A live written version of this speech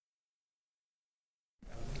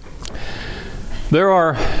There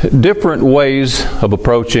are different ways of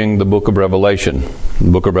approaching the book of Revelation.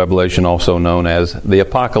 The book of Revelation, also known as the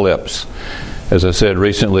Apocalypse. As I said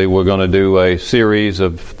recently, we're going to do a series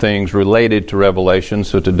of things related to Revelation,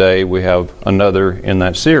 so today we have another in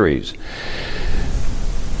that series.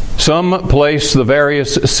 Some place the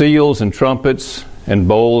various seals and trumpets and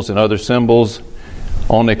bowls and other symbols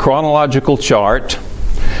on a chronological chart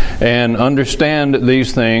and understand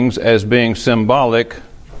these things as being symbolic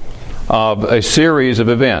of a series of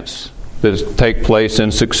events that take place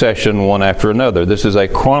in succession one after another. This is a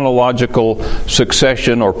chronological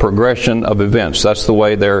succession or progression of events. That's the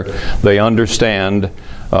way they understand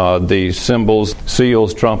the symbols,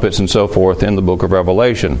 seals, trumpets, and so forth in the book of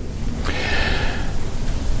Revelation.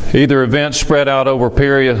 Either events spread out over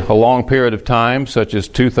a long period of time, such as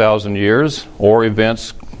 2,000 years, or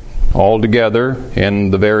events all together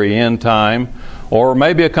in the very end time, or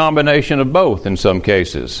maybe a combination of both in some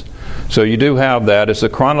cases. So you do have that. It's a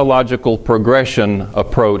chronological progression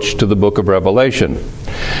approach to the book of Revelation.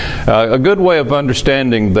 A good way of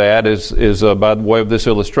understanding that is by the way of this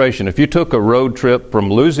illustration. If you took a road trip from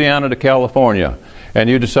Louisiana to California and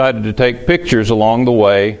you decided to take pictures along the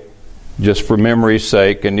way, just for memory's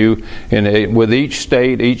sake, and with each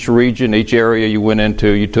state, each region, each area you went into,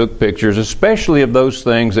 you took pictures, especially of those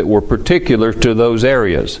things that were particular to those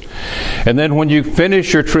areas. And then when you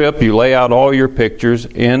finish your trip, you lay out all your pictures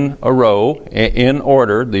in a row, in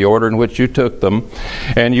order, the order in which you took them,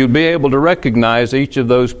 and you'd be able to recognize each of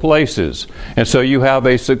those places. And so you have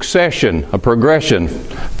a succession, a progression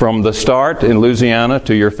from the start in Louisiana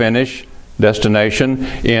to your finish destination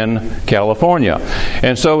in California.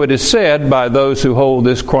 And so it is said by those who hold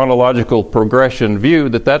this chronological progression view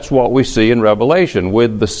that that's what we see in Revelation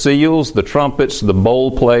with the seals, the trumpets, the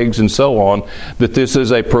bowl plagues, and so on, that this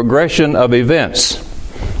is a progression of events.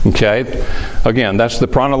 Okay? Again, that's the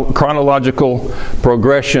chronological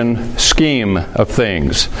progression scheme of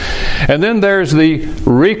things. And then there's the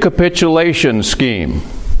recapitulation scheme.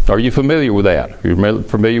 Are you familiar with that? Are you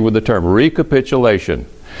familiar with the term recapitulation?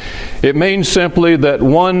 It means simply that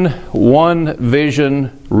one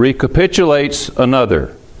vision recapitulates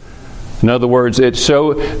another. In other words, the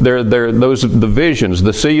visions,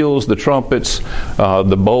 the seals, the trumpets,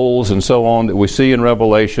 the bowls, and so on that we see in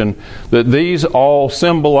Revelation, that these all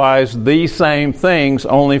symbolize the same things,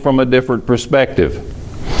 only from a different perspective.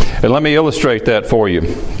 And let me illustrate that for you.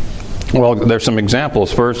 Well, there's some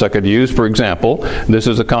examples first I could use. For example, this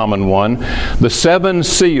is a common one. The 7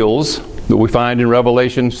 seals that we find in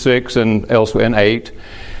Revelation 6 and elsewhere in 8.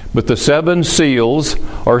 But the 7 seals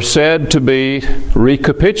are said to be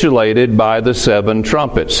recapitulated by the 7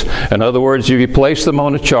 trumpets. In other words, if you place them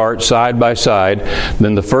on a chart side by side,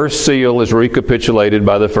 then the first seal is recapitulated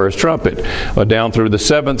by the first trumpet, down through the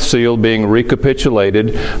 7th seal being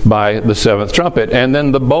recapitulated by the 7th trumpet. And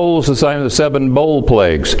then the bowls, the same, the 7 bowl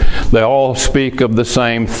plagues. They all speak of the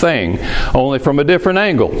same thing, only from a different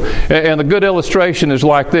angle. And the good illustration is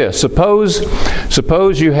like this. Suppose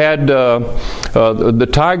you had the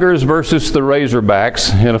Tigers versus the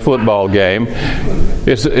Razorbacks in a football game.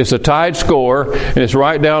 It's a tied score, and it's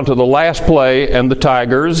right down to the last play, and the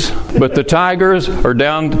Tigers. But the Tigers are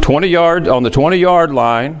down 20 yards on the 20-yard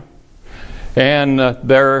line, and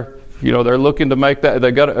they're looking to make that.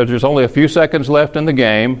 There's only a few seconds left in the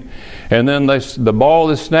game, and then the ball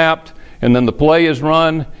is snapped, and then the play is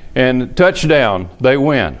run, and touchdown. They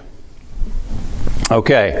win.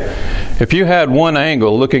 Okay, if you had one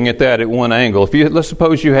angle, looking at that at one angle, let's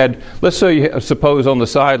suppose on the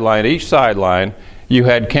sideline, each sideline, you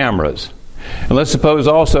had cameras. And let's suppose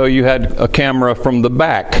also you had a camera from the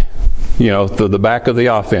back, to the back of the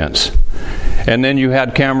offense. And then you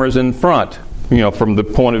had cameras in front, from the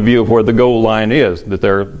point of view of where the goal line is that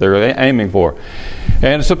they're aiming for.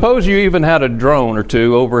 And suppose you even had a drone or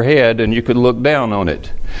two overhead and you could look down on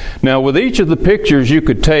it. Now, with each of the pictures you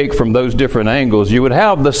could take from those different angles, you would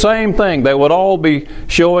have the same thing. They would all be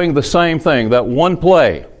showing the same thing, that one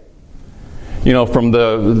play. From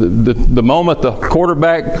the moment the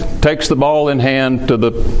quarterback takes the ball in hand to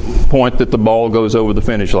the point that the ball goes over the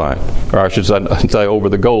finish line, or I should say over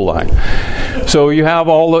the goal line. So you have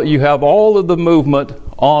all of the movement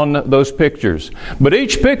on those pictures. But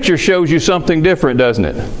each picture shows you something different, doesn't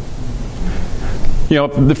it?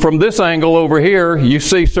 From this angle over here, you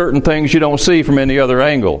see certain things you don't see from any other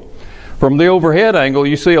angle. From the overhead angle,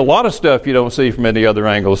 you see a lot of stuff you don't see from any other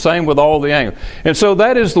angle. Same with all the angles. And so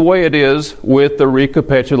that is the way it is with the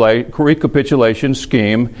recapitulation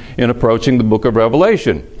scheme in approaching the book of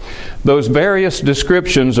Revelation. Those various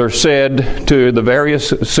descriptions are said to, the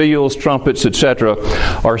various seals, trumpets, etc.,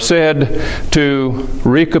 are said to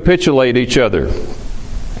recapitulate each other.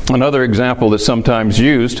 Another example that's sometimes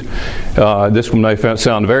used, this one may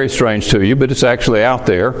sound very strange to you, but it's actually out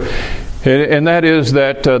there, and that is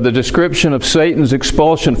that the description of Satan's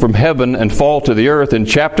expulsion from heaven and fall to the earth in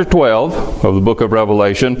chapter 12 of the book of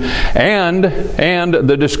Revelation, and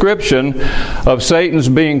the description of Satan's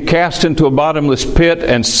being cast into a bottomless pit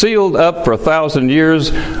and sealed up for 1,000 years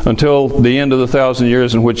until the end of the 1,000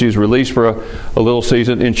 years, in which he's released for a little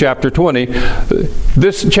season in chapter 20.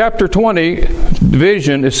 This chapter 20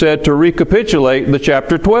 vision is said to recapitulate the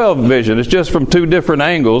chapter 12 vision. It's just from two different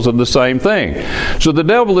angles of the same thing. So the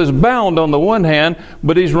devil is bound on the one hand,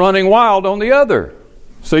 but he's running wild on the other.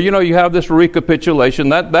 So you have this recapitulation.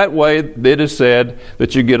 That way it is said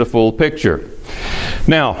that you get a full picture.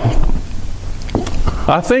 Now,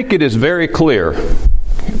 I think it is very clear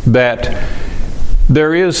that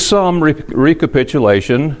there is some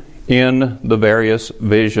recapitulation in the various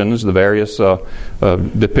visions, the various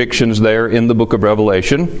depictions there in the book of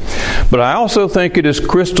Revelation. But I also think it is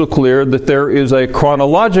crystal clear that there is a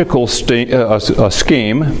chronological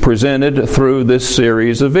scheme presented through this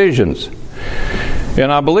series of visions. And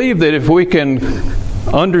I believe that if we can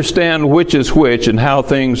understand which is which and how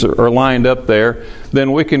things are lined up there,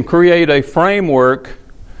 then we can create a framework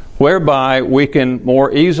whereby we can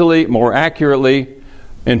more easily, more accurately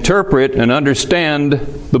interpret and understand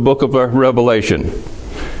the book of Revelation.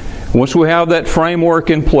 Once we have that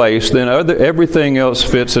framework in place, then everything else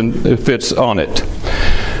fits on it.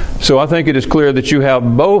 So I think it is clear that you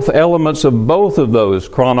have both elements of both of those,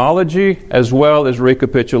 chronology as well as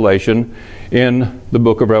recapitulation, in the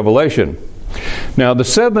book of Revelation. Now, the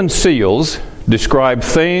seven seals describe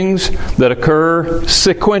things that occur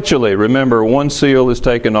sequentially. Remember, one seal is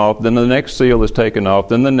taken off, then the next seal is taken off,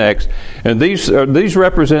 then the next. And these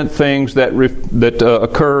represent things that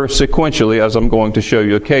occur sequentially, as I'm going to show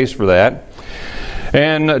you a case for that.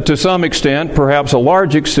 And to some extent, perhaps a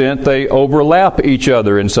large extent, they overlap each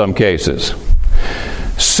other in some cases.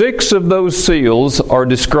 6 of those seals are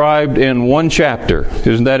described in one chapter.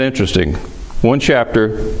 Isn't that interesting? One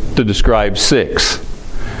chapter to describe 6.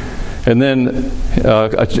 And then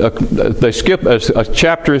they skip a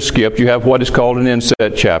chapter is skipped. You have what is called an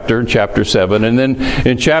inset chapter in chapter 7, and then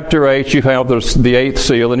in chapter 8 you have the 8th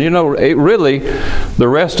seal. And really, the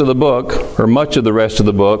rest of the book, or much of the rest of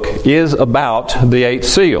the book, is about the 8th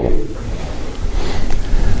seal.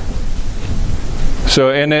 So,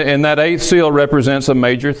 and that 8th seal represents a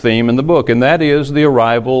major theme in the book, and that is the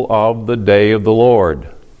arrival of the day of the Lord.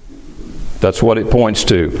 That's what it points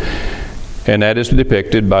to. And that is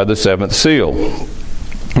depicted by the 7th seal.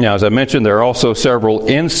 Now, as I mentioned, there are also several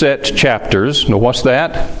inset chapters. Now, what's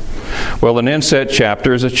that? Well, an inset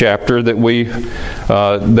chapter is a chapter that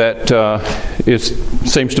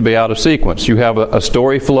seems to be out of sequence. You have a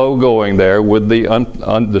story flow going there with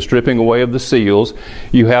the stripping away of the seals.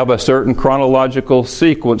 You have a certain chronological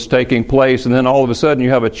sequence taking place, and then all of a sudden you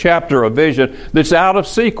have a chapter, a vision, that's out of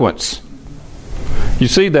sequence. You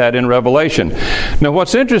see that in Revelation. Now,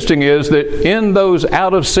 what's interesting is that in those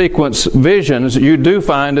out-of-sequence visions, you do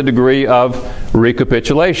find a degree of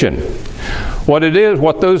recapitulation.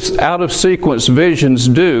 What those out-of-sequence visions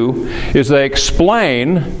do is they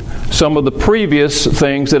explain some of the previous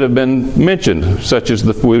things that have been mentioned, such as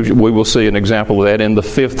we will see an example of that in the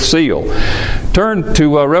 5th seal. Turn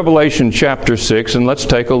to Revelation chapter 6, and let's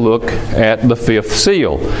take a look at the 5th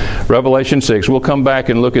seal. Revelation 6. We'll come back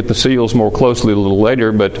and look at the seals more closely a little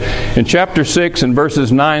later, but in chapter 6 and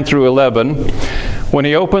verses 9 through 11, when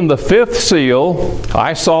he opened the 5th seal,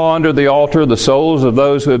 I saw under the altar the souls of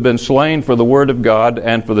those who had been slain for the word of God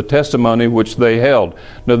and for the testimony which they held.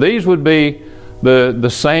 Now, these would be the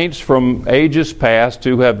saints from ages past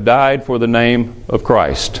who have died for the name of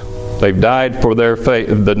Christ. They've died for their faith,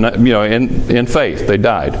 in faith. They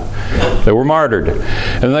died. They were martyred.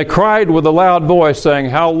 And they cried with a loud voice, saying,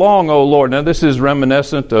 "How long, O Lord?" Now, this is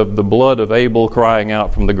reminiscent of the blood of Abel crying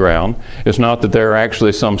out from the ground. It's not that there are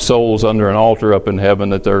actually some souls under an altar up in heaven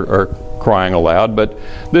that are crying aloud, but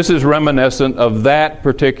this is reminiscent of that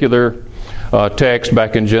particular text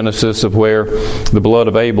back in Genesis of where the blood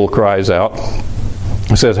of Abel cries out.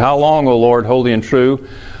 It says, "How long, O Lord, holy and true,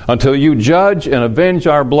 until you judge and avenge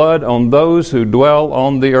our blood on those who dwell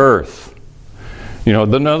on the earth?" In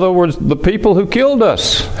other words, the people who killed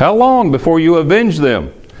us. How long before you avenge them?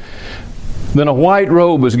 Then a white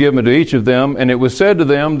robe was given to each of them, and it was said to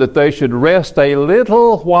them that they should rest a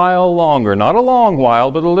little while longer. Not a long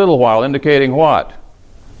while, but a little while, indicating what?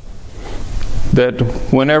 That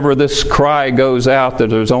whenever this cry goes out, that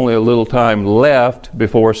there's only a little time left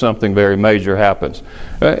before something very major happens.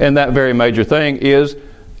 And that very major thing is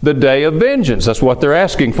the day of vengeance. That's what they're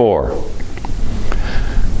asking for.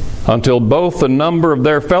 until both the number of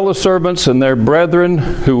their fellow servants and their brethren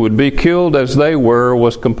who would be killed as they were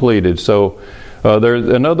was completed. So,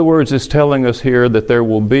 in other words, it's telling us here that there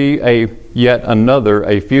will be a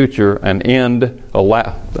future, an end,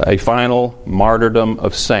 a final martyrdom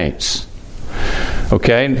of saints.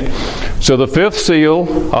 Okay? So the fifth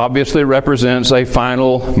seal obviously represents a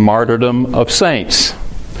final martyrdom of saints.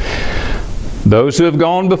 Those who have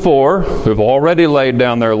gone before, who have already laid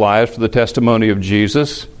down their lives for the testimony of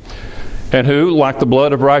Jesus, and who, like the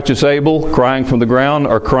blood of righteous Abel, crying from the ground,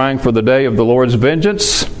 are crying for the day of the Lord's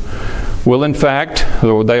vengeance, we're in fact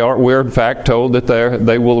told that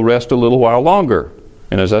they will rest a little while longer.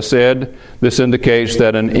 And as I said, this indicates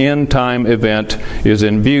that an end-time event is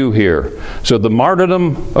in view here. So the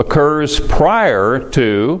martyrdom occurs prior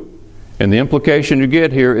to, and the implication you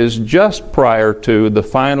get here is just prior to the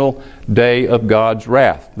final day of God's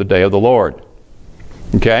wrath, the day of the Lord.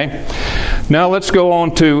 Okay? Now let's go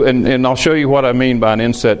on to, and I'll show you what I mean by an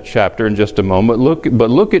inset chapter in just a moment.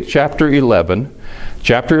 Look at chapter 11.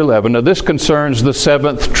 Chapter 11. Now this concerns the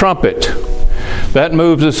seventh trumpet. That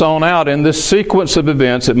moves us on out. In this sequence of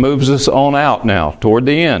events, it moves us on out now, toward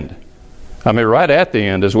the end. I mean, right at the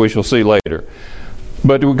end, as we shall see later.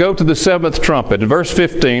 But we go to the seventh trumpet. In verse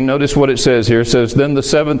 15, notice what it says here. It says, "Then the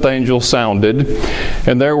seventh angel sounded,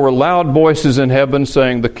 and there were loud voices in heaven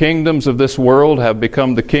saying, 'The kingdoms of this world have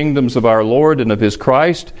become the kingdoms of our Lord and of His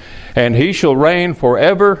Christ, and He shall reign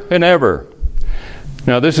forever and ever.'"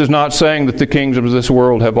 Now, this is not saying that the kingdoms of this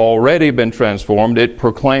world have already been transformed. It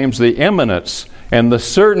proclaims the imminence and the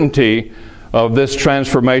certainty of this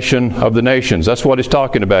transformation of the nations. That's what he's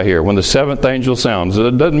talking about here. When the seventh angel sounds,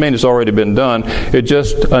 it doesn't mean it's already been done. It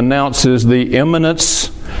just announces the imminence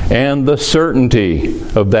and the certainty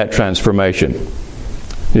of that transformation.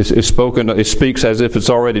 It speaks as if it's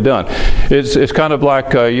already done. It's kind of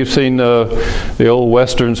like you've seen the old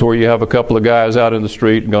westerns where you have a couple of guys out in the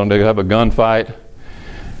street going to have a gunfight,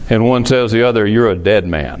 and one tells the other, "You're a dead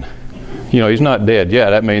man." You know, he's not dead yet.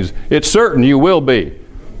 That means it's certain you will be.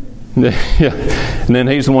 And then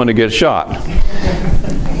he's the one that gets shot.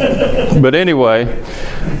 But anyway,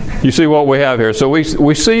 you see what we have here. So we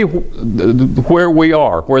see where we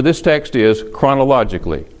are, where this text is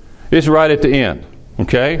chronologically. It's right at the end.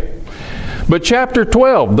 Okay? But chapter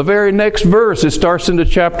 12, the very next verse, it starts into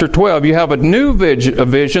chapter 12. You have a new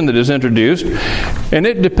vision that is introduced, and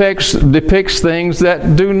it depicts things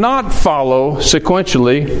that do not follow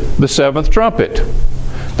sequentially the seventh trumpet.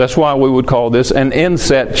 That's why we would call this an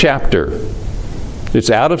inset chapter. It's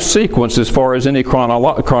out of sequence as far as any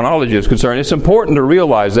chronology is concerned. It's important to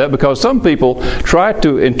realize that because some people try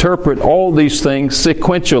to interpret all these things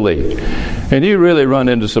sequentially, and you really run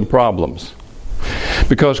into some problems.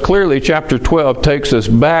 Because clearly chapter 12 takes us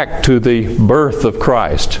back to the birth of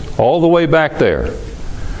Christ, all the way back there,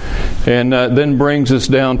 and then brings us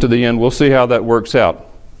down to the end. We'll see how that works out.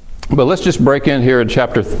 But let's just break in here in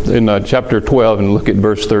chapter 12 and look at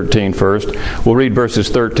verse 13 first. We'll read verses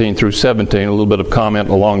 13 through 17, a little bit of comment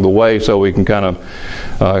along the way so we can kind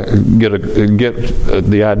of get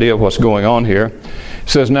the idea of what's going on here. It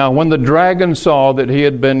says, "Now when the dragon saw that he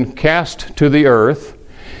had been cast to the earth,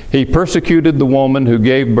 he persecuted the woman who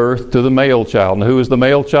gave birth to the male child." Now who is the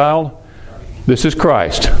male child? This is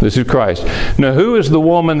Christ. This is Christ. Now who is the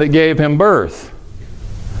woman that gave him birth?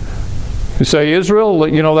 You say Israel,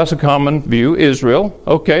 you know, that's a common view. Israel.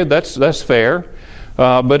 Okay, that's fair.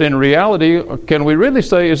 But in reality, can we really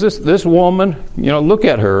say, is this woman, you know, look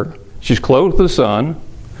at her. She's clothed with the sun,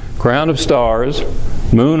 crown of stars,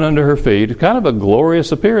 moon under her feet. Kind of a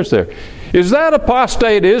glorious appearance there. Is that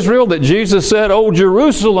apostate Israel that Jesus said, "Oh,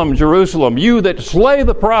 Jerusalem, Jerusalem, you that slay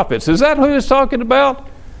the prophets"? Is that who he's talking about?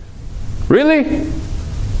 Really?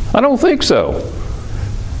 I don't think so.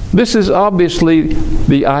 This is obviously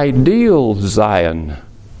the ideal Zion.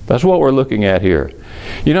 That's what we're looking at here.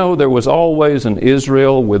 You know, there was always an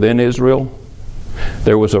Israel within Israel.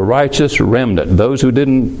 There was a righteous remnant, those who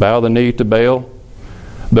didn't bow the knee to Baal,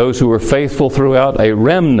 those who were faithful throughout, a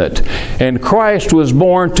remnant. And Christ was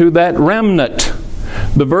born to that remnant.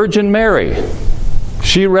 The Virgin Mary,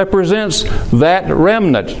 she represents that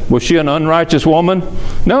remnant. Was she an unrighteous woman?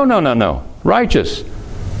 No. Righteous.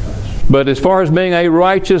 But as far as being a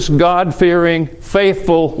righteous, God-fearing,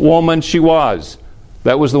 faithful woman, she was.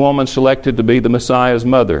 That was the woman selected to be the Messiah's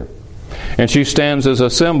mother. And she stands as a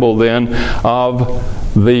symbol then of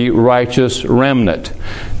the righteous remnant.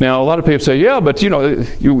 Now, a lot of people say, yeah, but you know,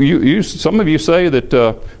 some of you say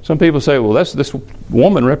that, some people say, well, this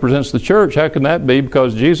woman represents the church. How can that be?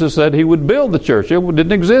 Because Jesus said He would build the church. It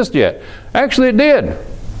didn't exist yet. Actually, it did.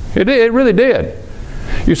 It really did.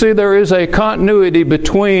 You see, there is a continuity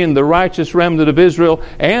between the righteous remnant of Israel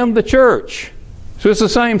and the church. So it's the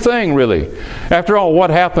same thing, really. After all,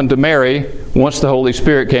 what happened to Mary once the Holy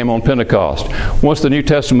Spirit came on Pentecost? Once the New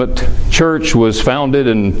Testament church was founded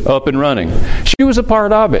and up and running? She was a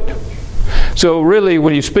part of it. So really,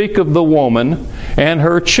 when you speak of the woman and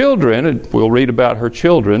her children, we'll read about her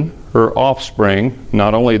children, her offspring,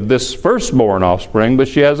 not only this firstborn offspring, but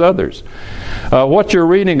she has others. What you're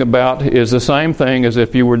reading about is the same thing as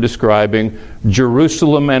if you were describing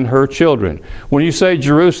Jerusalem and her children. When you say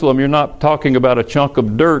Jerusalem, you're not talking about a chunk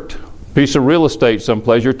of dirt, piece of real estate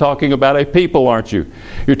someplace. You're talking about a people, aren't you?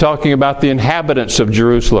 You're talking about the inhabitants of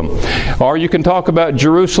Jerusalem. Or you can talk about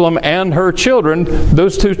Jerusalem and her children.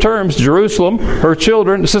 Those two terms, Jerusalem, her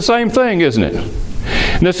children, it's the same thing, isn't it?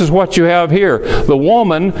 And this is what you have here. The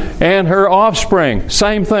woman and her offspring,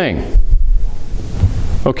 same thing.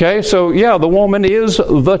 Okay, so yeah, the woman is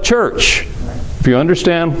the church. If you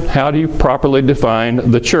understand, how do you properly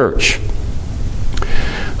define the church?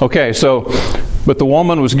 Okay, so, but the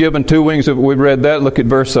woman was given two wings. We read that. Look at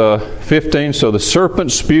verse 15. So the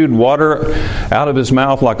serpent spewed water out of his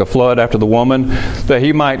mouth like a flood after the woman, that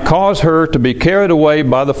he might cause her to be carried away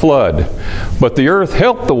by the flood. But the earth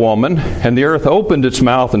helped the woman, and the earth opened its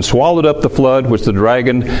mouth and swallowed up the flood which the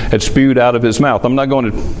dragon had spewed out of his mouth. I'm not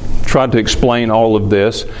going to try to explain all of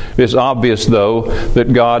this. It's obvious, though,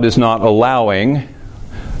 that God is not allowing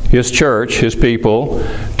His church, His people,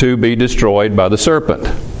 to be destroyed by the serpent.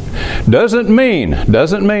 Doesn't mean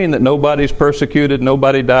that nobody's persecuted,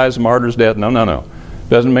 nobody dies a martyr's death. No.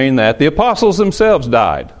 Doesn't mean that. The apostles themselves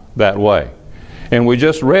died that way. And we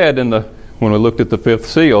just read when we looked at the fifth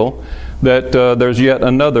seal that there's yet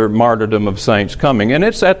another martyrdom of saints coming. And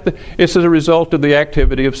it's as a result of the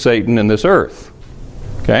activity of Satan in this earth.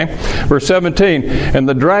 Okay? Verse 17, and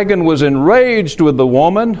the dragon was enraged with the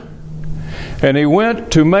woman, and he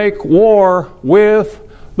went to make war with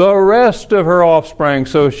the rest of her offspring.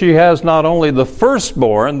 So she has not only the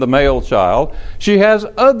firstborn, the male child, she has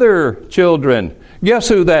other children. Guess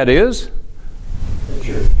who that is?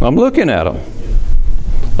 I'm looking at them.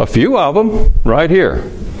 A few of them right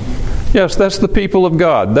here. Yes, that's the people of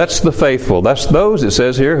God. That's the faithful. That's those, it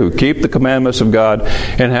says here, who keep the commandments of God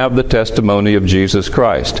and have the testimony of Jesus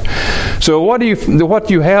Christ. So what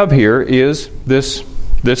you have here is this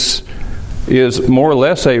is more or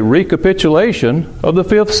less a recapitulation of the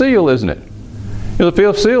fifth seal, isn't it? The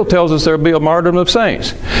fifth seal tells us there will be a martyrdom of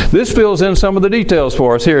saints. This fills in some of the details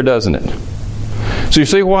for us here, doesn't it? So you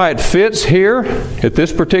see why it fits here at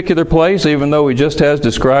this particular place, even though he just has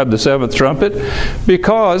described the seventh trumpet?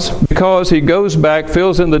 Because he goes back,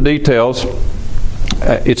 fills in the details.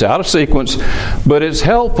 It's out of sequence, but it's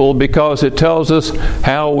helpful because it tells us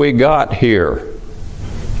how we got here.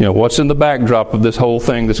 You know, what's in the backdrop of this whole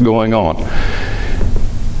thing that's going on.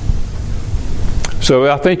 So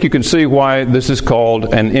I think you can see why this is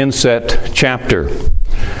called an inset chapter.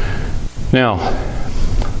 Now,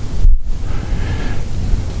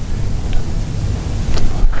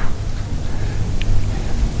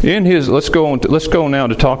 let's go now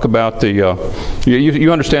to talk about the.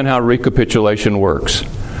 You understand how recapitulation works.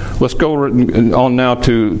 Let's go on now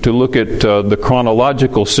to look at the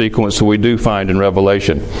chronological sequence that we do find in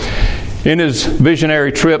Revelation. In his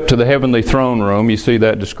visionary trip to the heavenly throne room, you see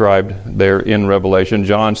that described there in Revelation.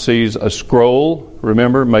 John sees a scroll.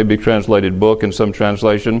 Remember, maybe translated book in some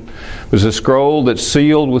translation. There's a scroll that's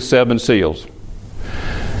sealed with 7 seals.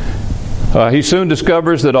 He soon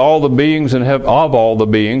discovers that of all the beings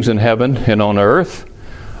in heaven and on earth,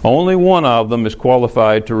 only one of them is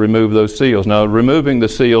qualified to remove those seals. Now, removing the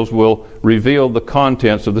seals will reveal the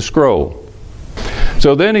contents of the scroll.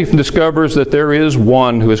 So then he discovers that there is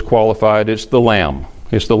one who is qualified. It's the Lamb.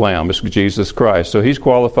 It's Jesus Christ. So he's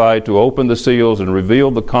qualified to open the seals and reveal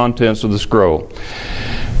the contents of the scroll.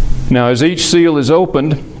 Now, as each seal is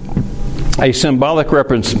opened, a symbolic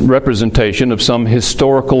representation of some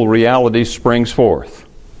historical reality springs forth.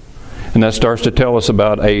 And that starts to tell us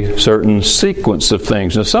about a certain sequence of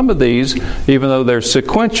things. Now, some of these, even though they're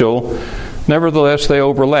sequential, nevertheless they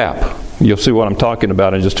overlap. You'll see what I'm talking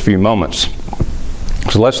about in just a few moments.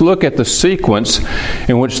 So let's look at the sequence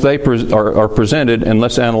in which they are presented, and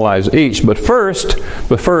let's analyze each. But first,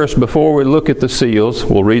 before we look at the seals,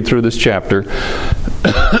 we'll read through this chapter.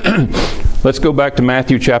 Let's go back to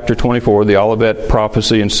Matthew chapter 24, the Olivet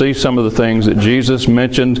prophecy, and see some of the things that Jesus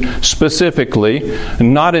mentioned specifically,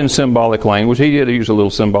 not in symbolic language. He did use a little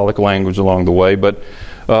symbolic language along the way, but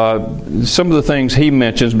some of the things he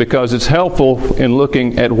mentions, because it's helpful in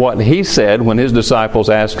looking at what he said when his disciples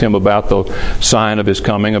asked him about the sign of his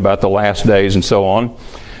coming, about the last days and so on.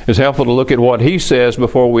 It's helpful to look at what he says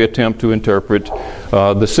before we attempt to interpret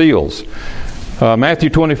the seals. Matthew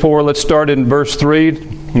 24, let's start in verse 3.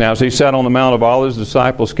 Now as he sat on the Mount of Olives, the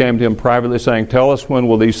disciples came to him privately, saying, "Tell us, when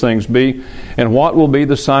will these things be? And what will be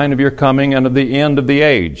the sign of your coming and of the end of the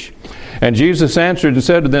age?" And Jesus answered and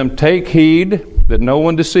said to them, "Take heed that no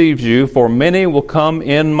one deceives you, for many will come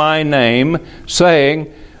in my name, saying,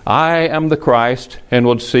 'I am the Christ,' and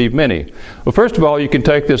will deceive many." Well, first of all, you can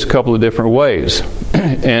take this a couple of different ways,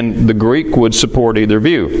 and the Greek would support either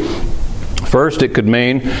view. First, it could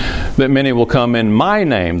mean that many will come in my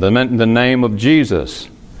name, the name of Jesus,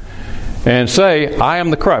 and say, "I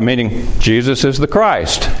am the Christ," meaning Jesus is the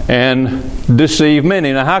Christ, and deceive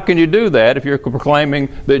many. Now, how can you do that if you're proclaiming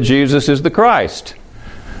that Jesus is the Christ?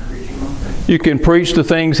 You can preach the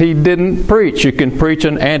things he didn't preach. You can preach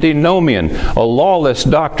an antinomian, a lawless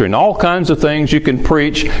doctrine, all kinds of things you can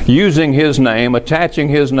preach using his name, attaching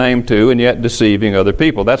his name to, and yet deceiving other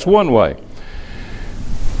people. That's one way.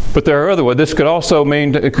 But there are other ways. This could also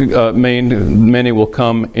mean many will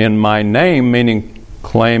come in my name, meaning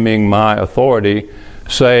claiming my authority,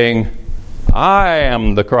 saying, "I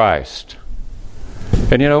am the Christ."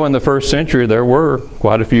 And in the first century there were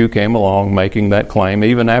quite a few came along making that claim,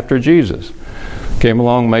 even after Jesus came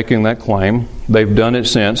along making that claim. They've done it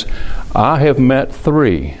since. I have met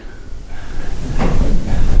 3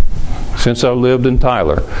 since I lived in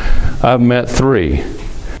Tyler. I've met 3.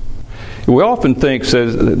 We often think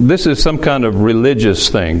this is some kind of religious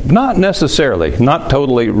thing. Not necessarily, not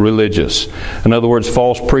totally religious. In other words,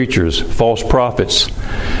 false preachers, false prophets.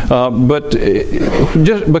 But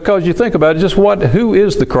just because you think about it, who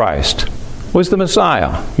is the Christ? Who's the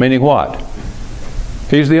Messiah? Meaning what?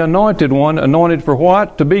 He's the anointed one. Anointed for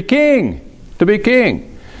what? To be king. To be king.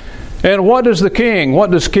 And what does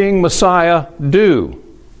King Messiah do?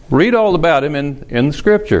 Read all about him in the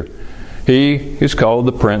Scripture. He is called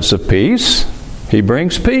the Prince of Peace. He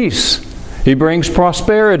brings peace. He brings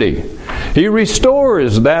prosperity. He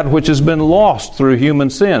restores that which has been lost through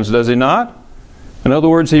human sins, does he not? In other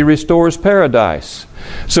words, he restores paradise.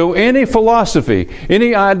 So any philosophy,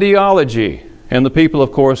 any ideology, and the people,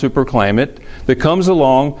 of course, who proclaim it, that comes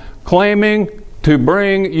along claiming to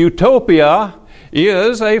bring utopia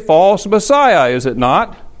is a false Messiah, is it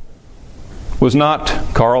not? Was not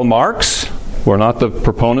Karl Marx? Were not the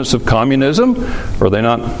proponents of communism? Were they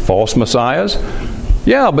not false messiahs?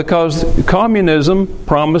 Yeah, because communism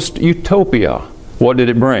promised utopia. What did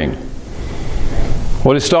it bring?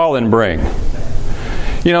 What did Stalin bring?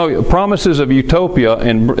 Promises of utopia,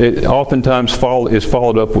 and it oftentimes is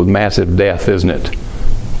followed up with massive death, isn't it?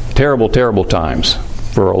 Terrible, terrible times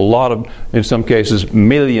for a lot of, in some cases,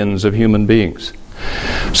 millions of human beings.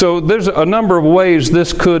 So there's a number of ways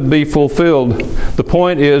this could be fulfilled. The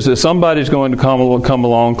point is that somebody's going to come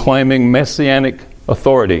along claiming messianic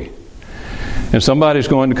authority. And somebody's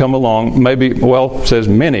going to come along, says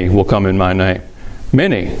many will come in my name.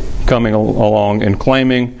 Many coming along and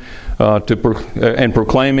claiming and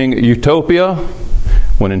proclaiming utopia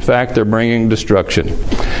when in fact they're bringing destruction.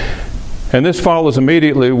 And this follows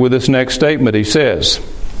immediately with this next statement. He says,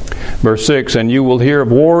 verse 6, "And you will hear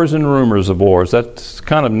of wars and rumors of wars." That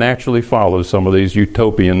kind of naturally follows some of these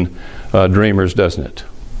utopian dreamers, doesn't it?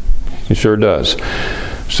 It sure does.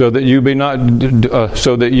 So that you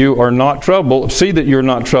are not troubled. See that you're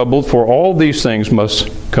not troubled, for all these things must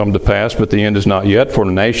come to pass, but the end is not yet. For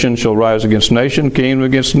nation shall rise against nation, kingdom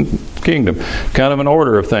against kingdom. Kind of an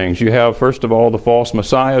order of things. You have, first of all, the false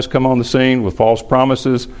messiahs come on the scene with false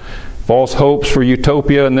promises, false hopes for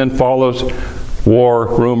utopia, and then follows war,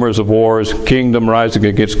 rumors of wars, kingdom rising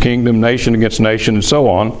against kingdom, nation against nation, and so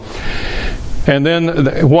on. And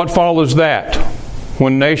then what follows that?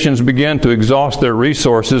 When nations begin to exhaust their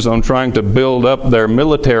resources on trying to build up their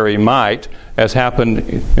military might, as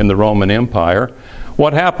happened in the Roman Empire,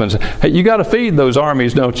 what happens? Hey, you got to feed those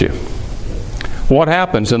armies, don't you? What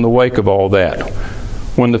happens in the wake of all that?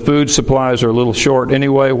 When the food supplies are a little short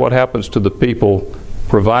anyway, what happens to the people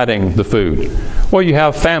providing the food? Well, you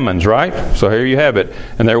have famines, right? So here you have it.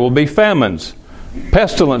 And there will be famines,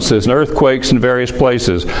 pestilences and earthquakes in various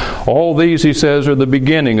places. All these, he says, are the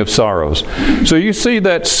beginning of sorrows. So you see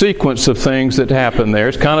that sequence of things that happen there.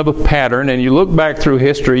 It's kind of a pattern, and you look back through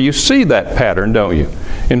history, you see that pattern, don't you?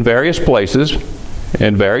 In various places,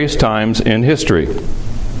 in various times in history.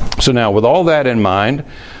 So now, with all that in mind,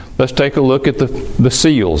 let's take a look at the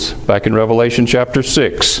seals back in Revelation chapter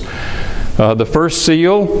 6. The first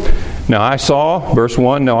seal, now I saw, verse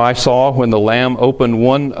 1, "Now I saw when the Lamb opened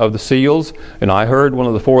one of the seals, and I heard one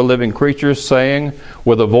of the 4 living creatures saying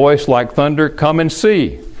with a voice like thunder, 'Come and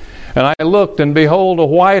see.' And I looked, and behold, a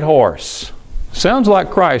white horse. Sounds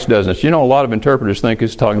like Christ, doesn't it? You know, a lot of interpreters think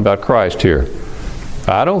it's talking about Christ here.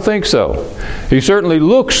 I don't think so. He certainly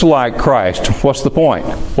looks like Christ. What's the point?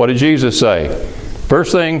 What did Jesus say?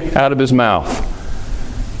 First thing out of his mouth.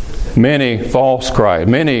 Many false Christ,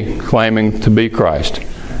 many claiming to be Christ,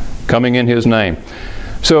 coming in his name.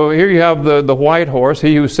 So here you have the white horse.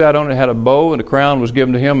 He who sat on it had a bow, and a crown was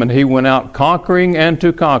given to him, and he went out conquering and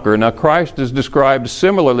to conquer. Now Christ is described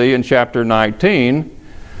similarly in chapter 19,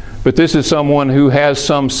 but this is someone who has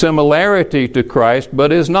some similarity to Christ,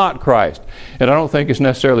 but is not Christ. And I don't think it's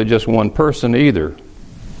necessarily just one person either.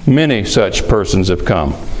 Many such persons have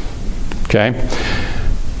come. Okay?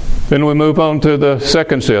 Then we move on to the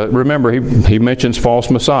second seal. Remember, he mentions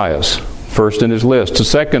false messiahs first in his list. The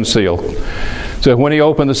second seal. So when he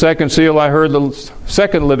opened the second seal, I heard the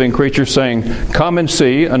second living creature saying, "Come and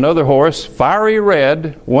see." Another horse, fiery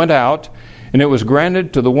red, went out, and it was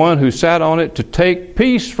granted to the one who sat on it to take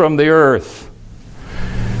peace from the earth,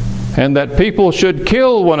 and that people should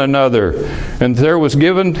kill one another. And there was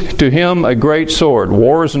given to him a great sword,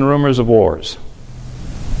 wars and rumors of wars.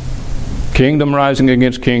 Kingdom rising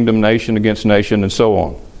against kingdom, nation against nation, and so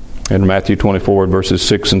on. In Matthew 24, verses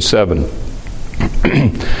 6 and 7.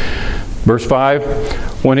 Verse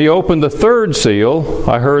 5, when he opened the third seal,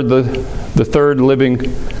 I heard the third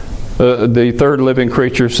living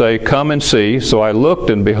creature say, "Come and see." So I looked,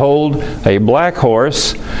 and behold, a black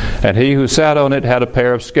horse, and he who sat on it had a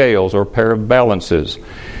pair of scales, or pair of balances,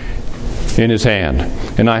 in his hand.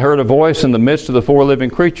 And I heard a voice in the midst of the four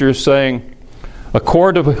living creatures saying, "A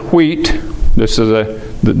quart of wheat," this is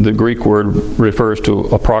the Greek word refers to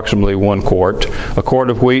approximately 1 quart, "a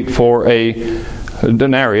quart of wheat for a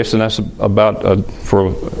denarius," and that's about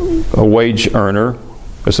for a wage earner,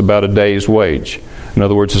 it's about a day's wage. In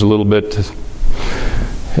other words, it's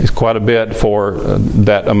quite a bit for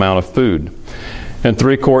that amount of food. "And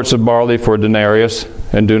 3 quarts of barley for a denarius,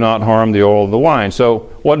 and do not harm the oil of the wine." So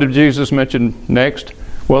what did Jesus mention next?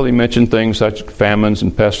 Well, he mentioned things such as famines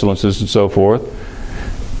and pestilences and so forth.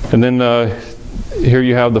 And then here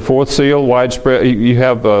you have the fourth seal, widespread. You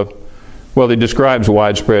have, he describes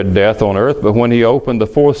widespread death on earth. But when he opened the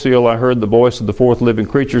fourth seal, I heard the voice of the fourth living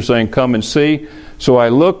creature saying, "Come and see." So I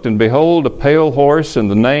looked, and behold, a pale horse, and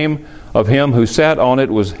the name of him who sat on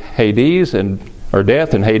it was Hades, or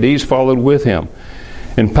Death, and Hades followed with him.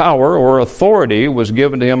 And power, or authority, was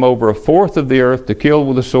given to him over a fourth of the earth to kill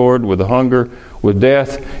with the sword, with the hunger, with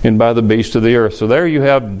death, and by the beasts of the earth. So there you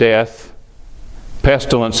have death,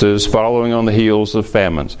 pestilences following on the heels of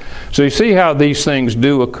famines. So you see how these things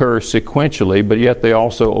do occur sequentially, but yet they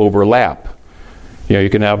also overlap. You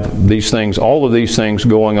can have these things, all of these things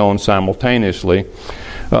going on simultaneously.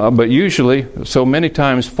 But usually, so many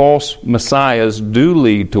times, false messiahs do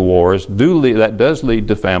lead to wars, that does lead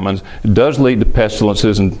to famines, does lead to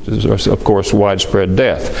pestilences, and of course widespread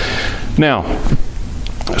death. Now,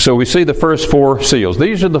 so we see the first 4 seals.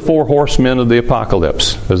 These are the 4 horsemen of the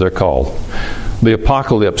apocalypse, as they're called. The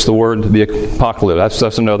apocalypse, the apocalypse,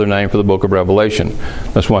 that's another name for the book of Revelation.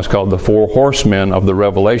 That's why it's called the 4 horsemen of the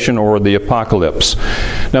Revelation, or the apocalypse.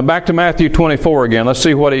 Now back to Matthew 24 again. Let's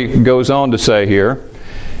see what he goes on to say here.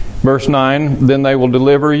 Verse 9, "Then they will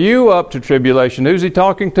deliver you up to tribulation." Who's he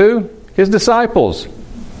talking to? His disciples.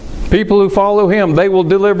 People who follow him. They will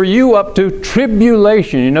deliver you up to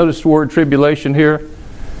tribulation. You notice the word tribulation here?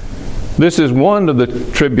 This is one of the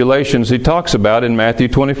tribulations he talks about in Matthew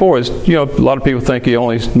 24. A lot of people think he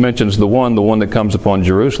only mentions the one that comes upon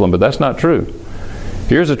Jerusalem, but that's not true.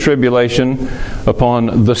 Here's a tribulation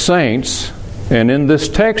upon the saints, and in this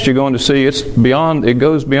text you're going to see it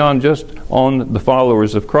goes beyond just on the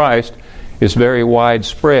followers of Christ. It's very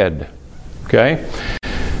widespread. Okay?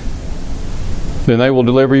 "Then they will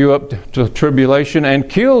deliver you up to tribulation and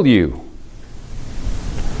kill you."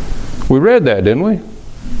 We read that, didn't we?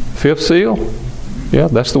 5th seal? Yeah,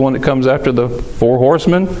 that's the one that comes after the 4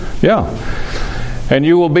 horsemen. Yeah. "And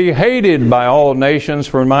you will be hated by all nations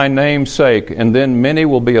for my name's sake, and then many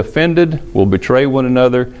will be offended, will betray one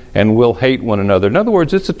another, and will hate one another." In other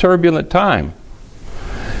words, it's a turbulent time.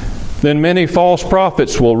 "Then many false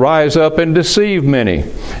prophets will rise up and deceive many,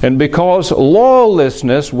 and because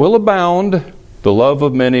lawlessness will abound, the love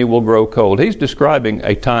of many will grow cold." He's describing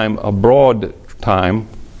a broad time,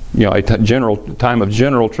 a general time of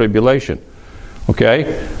general tribulation. Okay?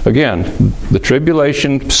 Again, the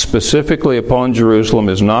tribulation specifically upon Jerusalem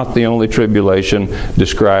is not the only tribulation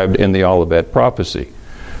described in the Olivet prophecy.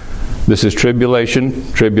 This is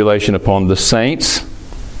tribulation upon the saints,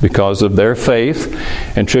 because of their faith,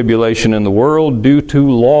 and tribulation in the world due to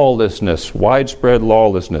lawlessness, widespread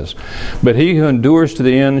lawlessness. But he who endures to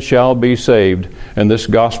the end shall be saved, and this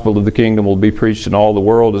gospel of the kingdom will be preached in all the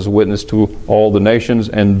world as a witness to all the nations,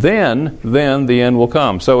 and then the end will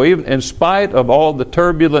come. So even in spite of all the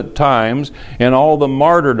turbulent times and all the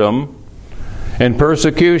martyrdom and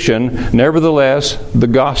persecution, nevertheless, the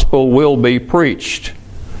gospel will be preached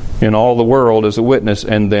in all the world as a witness,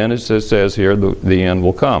 and then it says here, the end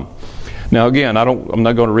will come. Now again, I'm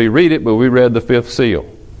not going to reread it, but we read the fifth seal.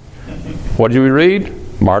 What did we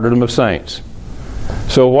read? Martyrdom of saints.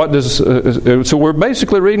 So so we're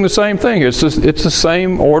basically reading the same thing. It's the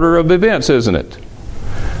same order of events, isn't it?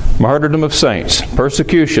 Martyrdom of saints,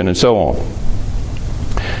 persecution, and so on.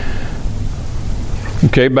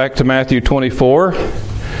 Okay, back to Matthew 24.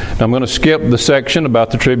 I'm going to skip the section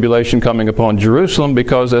about the tribulation coming upon Jerusalem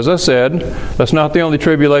because, as I said, that's not the only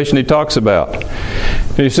tribulation he talks about.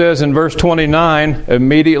 He says in verse 29,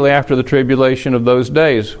 immediately after the tribulation of those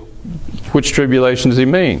days. Which tribulation does he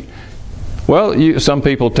mean? Well, some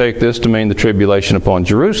people take this to mean the tribulation upon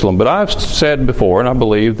Jerusalem, but I've said before, and I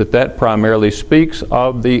believe that primarily speaks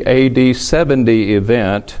of the AD 70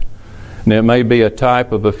 event. And it may be a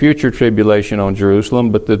type of a future tribulation on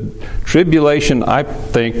Jerusalem, but the tribulation I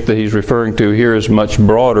think that he's referring to here is much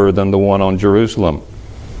broader than the one on Jerusalem.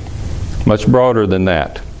 Much broader than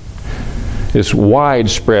that. It's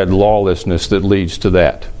widespread lawlessness that leads to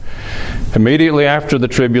that. Immediately after the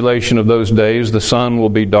tribulation of those days, the sun will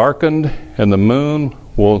be darkened, and the moon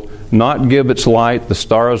will not give its light. The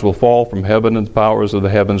stars will fall from heaven, and the powers of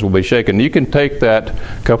the heavens will be shaken. You can take that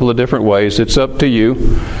a couple of different ways. It's up to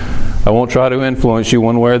you. I won't try to influence you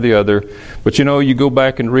one way or the other. But you go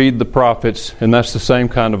back and read the prophets, and that's the same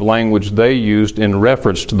kind of language they used in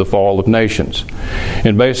reference to the fall of nations.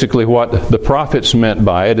 And basically what the prophets meant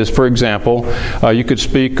by it is, for example, you could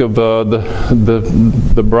speak of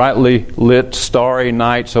the brightly lit starry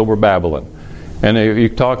nights over Babylon. And you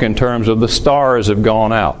talk in terms of the stars have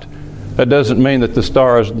gone out. That doesn't mean that the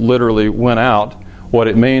stars literally went out. What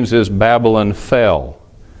it means is Babylon fell.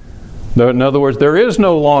 In other words, there is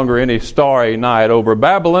no longer any starry night over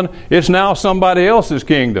Babylon. It's now somebody else's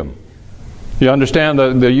kingdom. You understand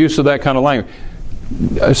the use of that kind of language?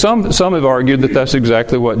 Some have argued that that's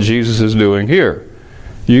exactly what Jesus is doing here.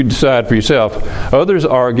 You decide for yourself. Others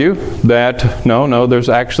argue that, no, there's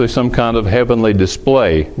actually some kind of heavenly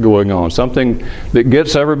display going on. Something that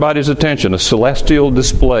gets everybody's attention. A celestial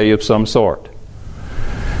display of some sort.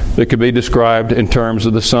 It could be described in terms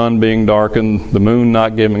of the sun being darkened, the moon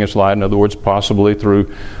not giving its light. In other words, possibly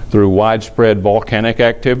through widespread volcanic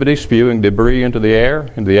activity, spewing debris into the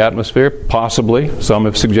air, into the atmosphere. Possibly. Some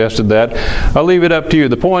have suggested that. I'll leave it up to you.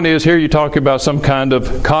 The point is, here you talk about some kind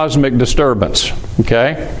of cosmic disturbance.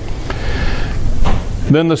 Okay?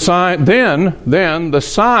 Then the sign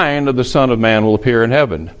of the Son of Man will appear in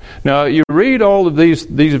heaven. Now you read all of these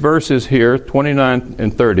verses here, 29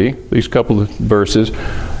 and 30, these couple of verses,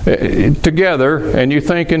 together, and you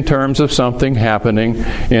think in terms of something happening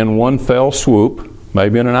in one fell swoop,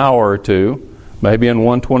 maybe in an hour or two, maybe in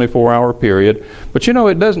one 24-hour period. But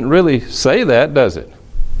it doesn't really say that, does it?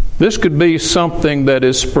 This could be something that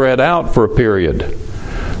is spread out for a period,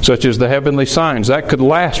 such as the heavenly signs. That could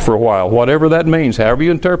last for a while, whatever that means, however you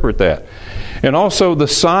interpret that. And also the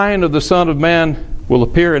sign of the Son of Man will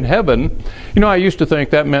appear in heaven. I used to think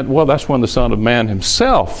that meant, well, that's when the Son of Man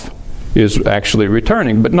himself is actually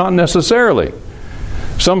returning, but not necessarily.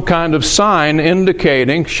 Some kind of sign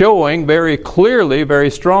indicating, showing very clearly, very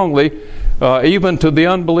strongly, even to the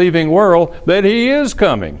unbelieving world, that he is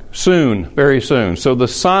coming soon, very soon. So the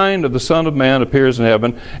sign of the Son of Man appears in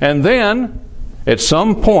heaven, and then at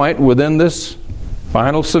some point within this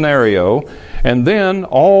final scenario, and then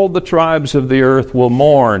all the tribes of the earth will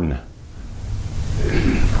mourn.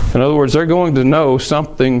 In other words, they're going to know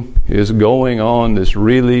something is going on that's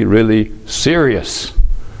really, really serious.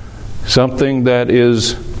 Something that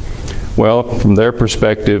is, well, from their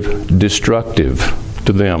perspective, destructive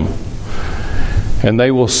to them. And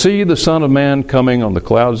they will see the Son of Man coming on the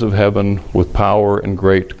clouds of heaven with power and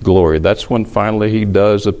great glory. That's when finally he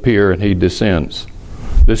does appear and he descends.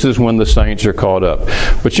 This is when the saints are caught up.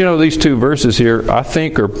 But these two verses here, I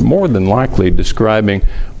think, are more than likely describing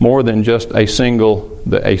more than just a single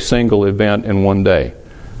event in one day.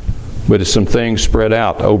 But it's some things spread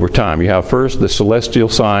out over time. You have first the celestial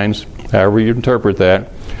signs, however you interpret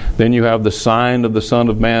that. Then you have the sign of the Son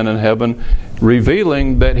of Man in heaven,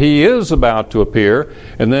 revealing that he is about to appear,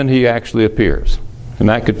 and then he actually appears. And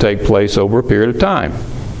that could take place over a period of time.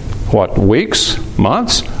 what, weeks,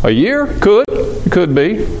 months, a year? Could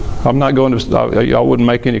be. I'm not going to, I wouldn't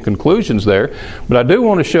make any conclusions there, but I do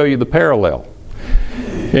want to show you the parallel.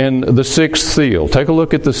 In the sixth seal, take a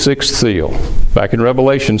look at the sixth seal. Back in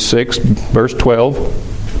Revelation 6, verse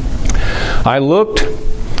 12. I looked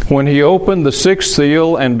when he opened the sixth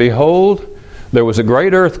seal, and behold, there was a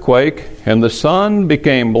great earthquake, and the sun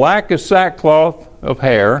became black as sackcloth of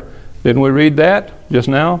hair. Didn't we read that just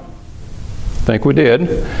now? I think we did.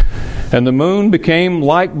 And the moon became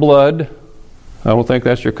like blood. I don't think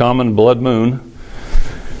that's your common blood moon.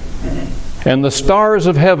 And the stars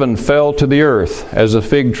of heaven fell to the earth, as a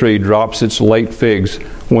fig tree drops its late figs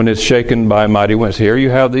when it's shaken by mighty winds. Here you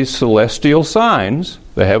have these celestial signs,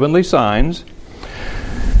 the heavenly signs.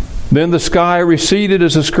 Then the sky receded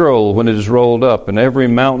as a scroll when it is rolled up, and every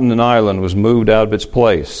mountain and island was moved out of its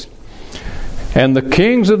place. And the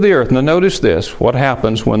kings of the earth, now notice this, what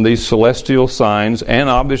happens when these celestial signs, and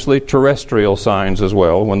obviously terrestrial signs as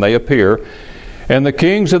well, when they appear. And the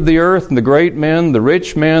kings of the earth, and the great men, the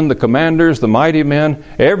rich men, the commanders, the mighty men,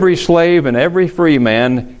 every slave and every free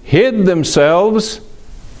man, hid themselves.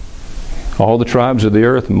 All the tribes of the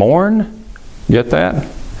earth mourn. Get that?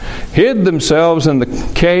 Hid themselves in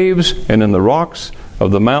the caves and in the rocks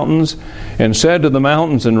of the mountains, and said to the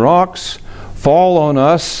mountains and rocks, fall on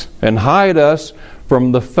us and hide us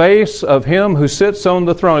from the face of him who sits on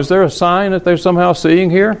the throne. Is there a sign that they're somehow seeing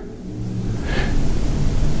here?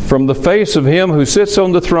 From the face of him who sits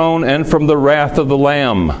on the throne and from the wrath of the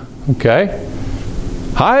Lamb. Okay?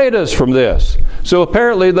 Hide us from this. So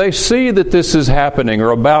apparently they see that this is happening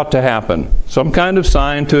or about to happen. Some kind of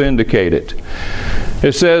sign to indicate it.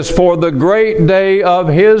 It says, for the great day of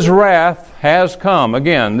his wrath has come.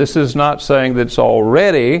 Again, this is not saying that it's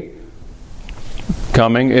already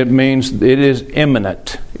coming. It means it is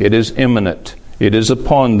imminent. It is imminent. It is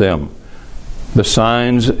upon them. The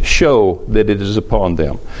signs show that it is upon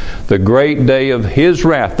them. The great day of his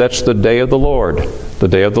wrath, that's the day of the Lord. The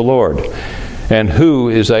day of the Lord. And who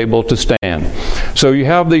is able to stand? So you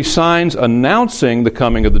have these signs announcing the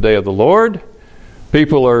coming of the day of the Lord.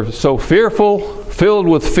 People are so fearful, filled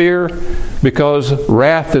with fear, because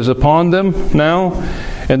wrath is upon them now.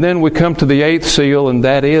 And then we come to the eighth seal, and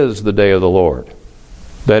that is the day of the Lord.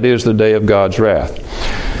 That is the day of God's wrath.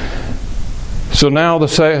 So now,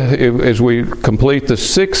 as we complete the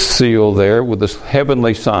sixth seal there with the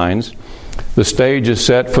heavenly signs, the stage is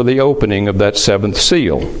set for the opening of that seventh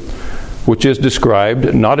seal, which is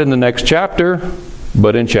described not in the next chapter,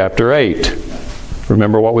 but in chapter 8.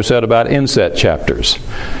 Remember what we said about inset chapters.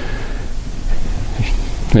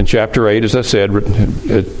 In chapter 8, as I said,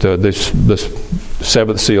 this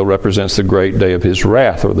seventh seal represents the great day of his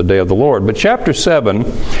wrath, or the day of the Lord. But chapter 7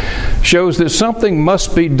 shows that something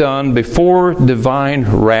must be done before divine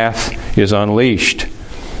wrath is unleashed.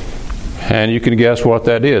 And you can guess what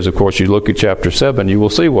that is. Of course, you look at chapter 7, you will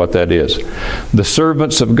see what that is. The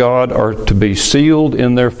servants of God are to be sealed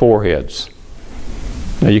in their foreheads.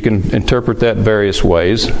 Now, you can interpret that various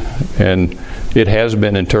ways, and it has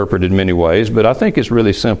been interpreted many ways, but I think it's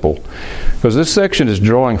really simple. Because this section is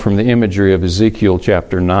drawing from the imagery of Ezekiel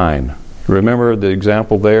chapter 9. Remember the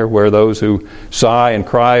example there where those who sigh and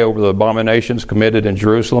cry over the abominations committed in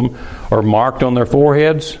Jerusalem are marked on their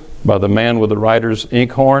foreheads by the man with the writer's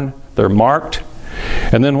inkhorn? They're marked.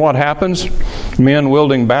 And then what happens? Men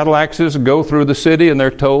wielding battle axes go through the city, and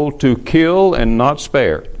they're told to kill and not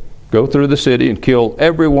spare. Go through the city and kill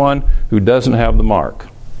everyone who doesn't have the mark.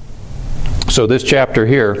 So this chapter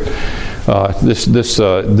here, this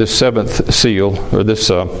seventh seal, or this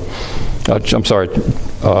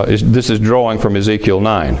is drawing from Ezekiel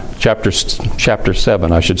 9. Chapter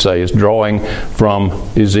 7, I should say, is drawing from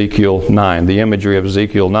Ezekiel 9, the imagery of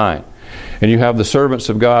Ezekiel 9. And you have the servants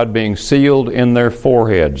of God being sealed in their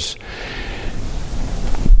foreheads.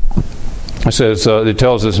 It says, it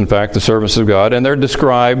tells us, in fact, the servants of God, and they're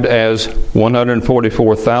described as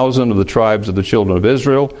 144,000 of the tribes of the children of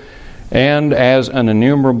Israel, and as an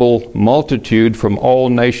innumerable multitude from all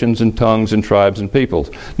nations and tongues and tribes and peoples.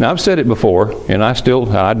 Now, I've said it before, and I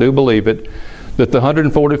do believe it, that the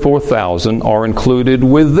 144,000 are included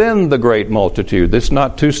within the great multitude. It's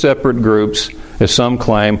not two separate groups, as some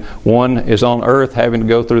claim. One is on earth having to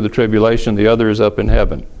go through the tribulation, the other is up in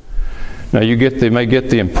heaven. Now, you may get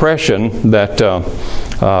the impression that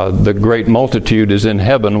the great multitude is in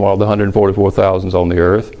heaven while the 144,000 is on the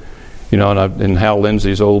earth. You know, in Hal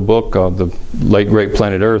Lindsey's old book, The Late Great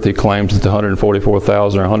Planet Earth, he claims that the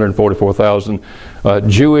 144,000 are 144,000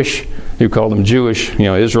 Jewish, you call them Jewish,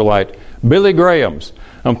 Israelite Billy Grahams.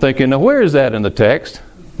 I'm thinking, now where is that in the text?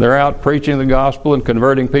 They're out preaching the gospel and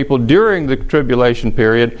converting people during the tribulation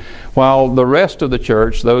period, while the rest of the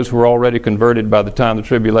church, those who were already converted by the time the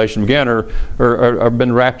tribulation began, are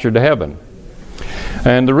been raptured to heaven.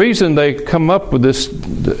 And the reason they come up with this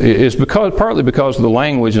is partly because of the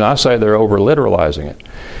language, and I say they're over-literalizing it.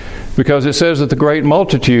 Because it says that the great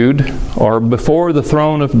multitude are before the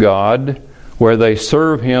throne of God, where they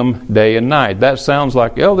serve Him day and night. That sounds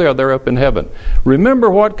like, oh, they're up in heaven. Remember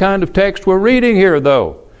what kind of text we're reading here,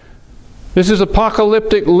 though. This is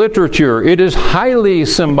apocalyptic literature. It is highly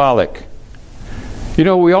symbolic. You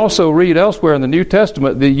know, we also read elsewhere in the New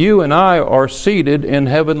Testament that you and I are seated in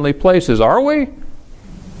heavenly places. Are we?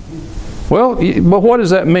 Well, but what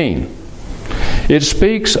does that mean? It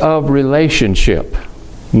speaks of relationship,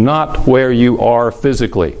 not where you are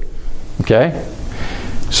physically. Okay?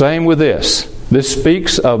 Same with this. This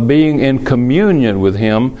speaks of being in communion with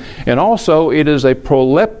Him, and also it is a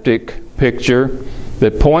proleptic picture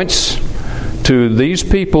that points to these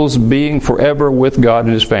people's being forever with God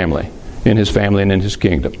and His family and in His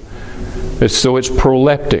kingdom. So it's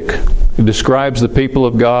proleptic. It describes the people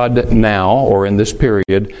of God now, or in this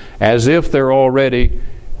period, as if they're already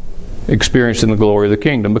experiencing the glory of the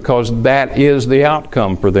kingdom, because that is the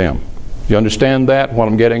outcome for them. You understand that? What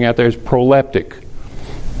I'm getting at there is proleptic.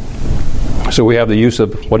 So we have the use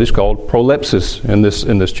of what is called prolepsis in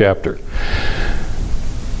this chapter.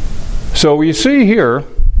 So you see here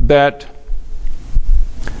that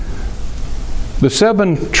the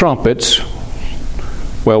 7 trumpets,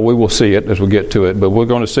 well, we will see it as we get to it, but we're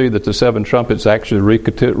going to see that the 7 trumpets actually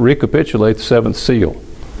recapitulate the 7th seal.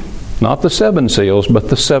 Not the 7 seals, but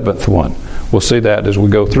the 7th one. We'll see that as we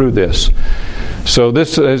go through this. So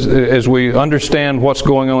this, as we understand what's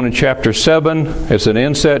going on in chapter 7, it's an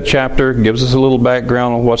inset chapter, gives us a little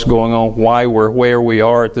background on what's going on, why we're where we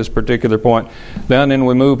are at this particular point. Then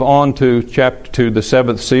we move on to the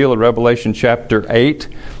 7th seal of Revelation chapter 8.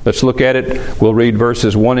 Let's look at it. We'll read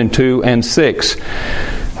verses 1 and 2 and 6.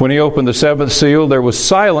 When He opened the 7th seal, there was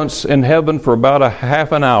silence in heaven for about a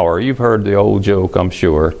half an hour. You've heard the old joke, I'm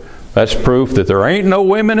sure. That's proof that there ain't no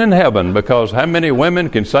women in heaven, because how many women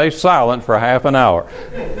can stay silent for half an hour?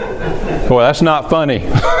 Well, that's not funny.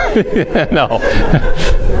 No.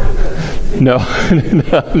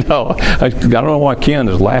 I don't know why Ken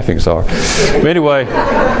is laughing, sorry. But anyway,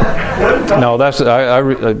 no, that's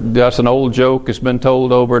an old joke. It's been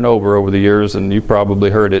told over and over the years, and you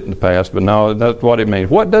probably heard it in the past. But no, that's what it means.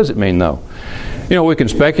 What does it mean, though? You know, we can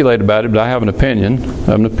speculate about it, but I have an opinion.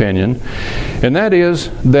 And that is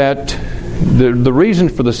that the reason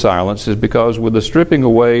for the silence is because with the stripping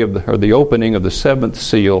away of the opening of the 7th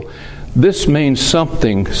seal, this means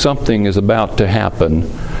something is about to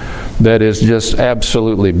happen that is just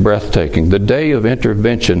absolutely breathtaking. The day of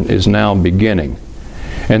intervention is now beginning.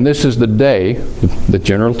 And this is the day, the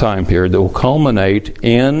general time period, that will culminate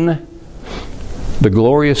in the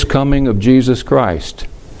glorious coming of Jesus Christ.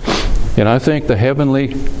 And I think the heavenly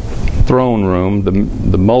throne room,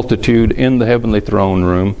 the multitude in the heavenly throne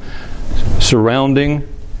room, surrounding,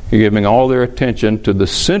 giving all their attention to the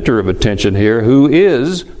center of attention here, who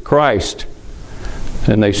is Christ.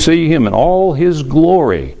 And they see Him in all His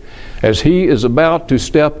glory as He is about to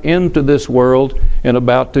step into this world and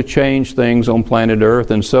about to change things on planet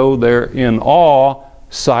Earth. And so they're in awe,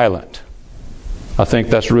 silent. I think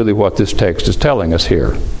that's really what this text is telling us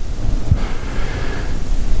here.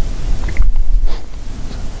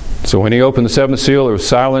 So when He opened the 7th seal, there was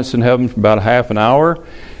silence in heaven for about a half an hour.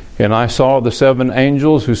 And I saw the 7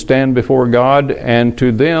 angels who stand before God, and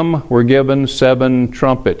to them were given 7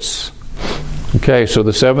 trumpets. Okay, so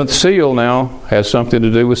the 7th seal now has something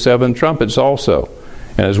to do with 7 trumpets also.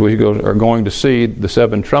 And as we are going to see, the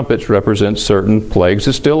 7 trumpets represent certain plagues.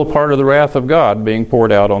 It's still a part of the wrath of God being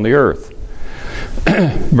poured out on the earth.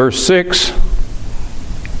 Verse 6.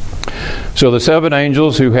 So the 7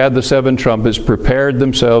 angels who had the 7 trumpets prepared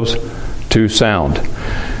themselves to sound.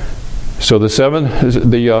 So the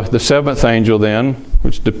 7th angel then,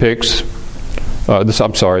 which depicts the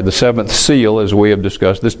 7th seal, as we have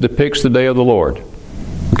discussed, this depicts the day of the Lord.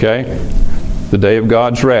 Okay? The day of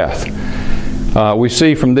God's wrath. We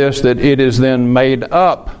see from this that it is then made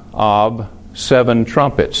up of 7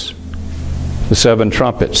 trumpets. The 7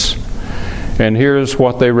 trumpets. And here's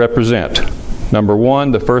what they represent. Number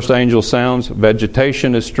 1, the first angel sounds,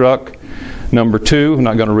 vegetation is struck. Number 2, I'm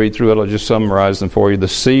not going to read through it, I'll just summarize them for you. The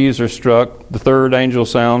seas are struck. The third angel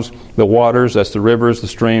sounds, the waters, that's the rivers, the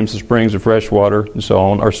streams, the springs of fresh water, and so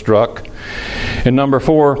on, are struck. And number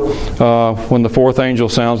 4, when the fourth angel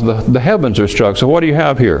sounds, the heavens are struck. So what do you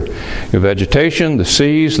have here? You have vegetation, the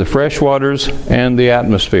seas, the fresh waters, and the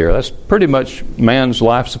atmosphere. That's pretty much man's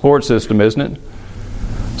life support system, isn't it?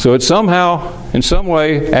 So it's somehow, in some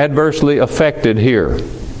way, adversely affected here.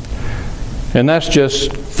 And that's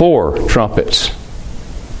just 4 trumpets.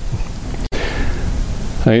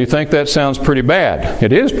 Now you think that sounds pretty bad.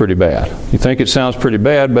 It is pretty bad. You think it sounds pretty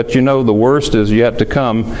bad, but you know the worst is yet to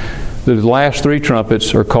come. The last 3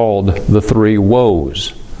 trumpets are called the 3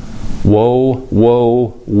 woes. Woe,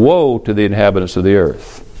 woe, woe to the inhabitants of the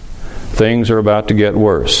earth. Things are about to get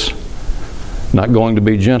worse. Not going to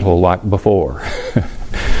be gentle like before.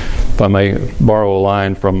 If I may borrow a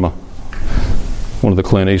line from one of the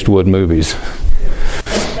Clint Eastwood movies.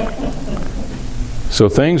 So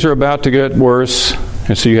things are about to get worse,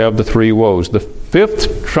 and so you have the 3 woes. The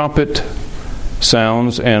 5th trumpet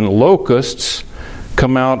sounds, and locusts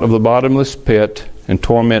come out of the bottomless pit and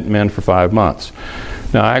torment men for 5 months.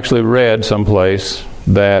 Now, I actually read someplace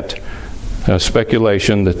that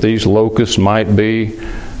speculation that these locusts might be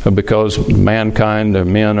because mankind,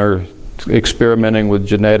 men are experimenting with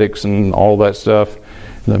genetics and all that stuff.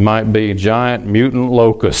 There might be giant mutant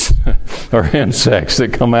locusts or insects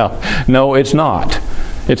that come out. No, it's not.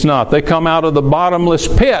 It's not. They come out of the bottomless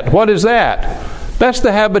pit. What is that? That's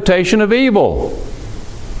the habitation of evil.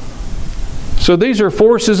 So these are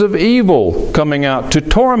forces of evil coming out to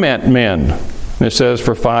torment men. It says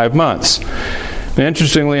for 5 months. And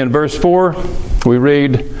interestingly, in verse 4, we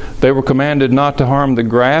read, they were commanded not to harm the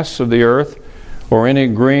grass of the earth or any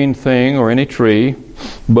green thing or any tree,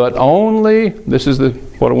 but only, this is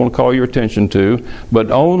what I want to call your attention to,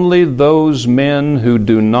 but only those men who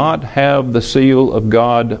do not have the seal of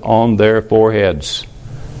God on their foreheads.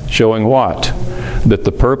 Showing what? That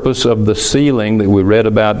the purpose of the sealing that we read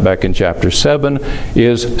about back in chapter 7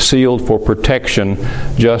 is sealed for protection,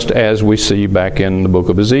 just as we see back in the book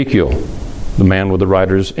of Ezekiel. The man with the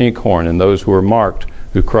writer's inkhorn and those who are marked,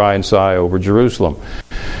 who cry and sigh over Jerusalem.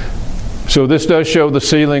 So this does show the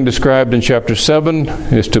sealing described in chapter 7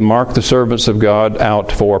 is to mark the servants of God out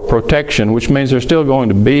for protection, which means they're still going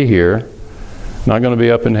to be here, not going to be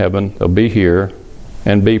up in heaven. They'll be here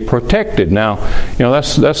and be protected. Now,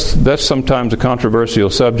 that's sometimes a controversial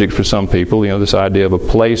subject for some people, this idea of a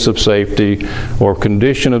place of safety or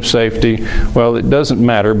condition of safety. Well, it doesn't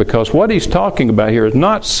matter, because what he's talking about here is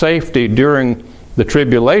not safety during the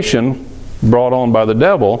tribulation brought on by the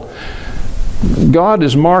devil. God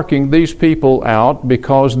is marking these people out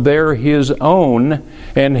because they're His own,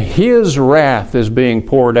 and His wrath is being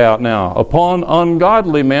poured out now upon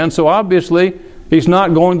ungodly men. So obviously, He's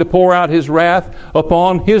not going to pour out His wrath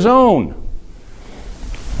upon His own.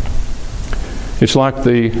 It's like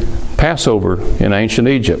the Passover in ancient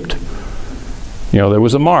Egypt. There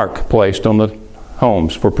was a mark placed on the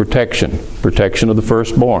homes for protection of the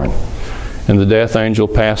firstborn. And the death angel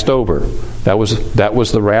passed over. That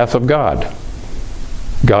was the wrath of God.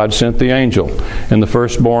 God sent the angel, and the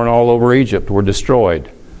firstborn all over Egypt were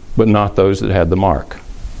destroyed, but not those that had the mark.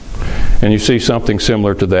 And you see something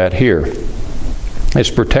similar to that here.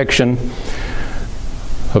 It's protection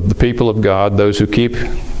of the people of God, those who keep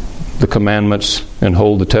the commandments and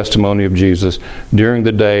hold the testimony of Jesus during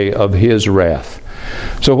the day of His wrath.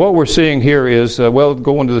 So what we're seeing here is,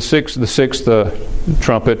 going to the sixth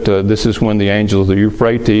trumpet, this is when the angels of the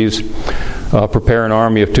Euphrates prepare an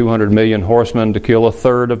army of 200 million horsemen to kill a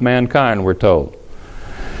third of mankind, we're told.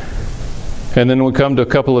 And then we come to a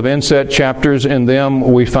couple of inset chapters. In them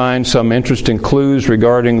we find some interesting clues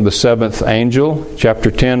regarding the 7th angel.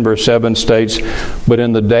 Chapter 10 verse 7 states, "But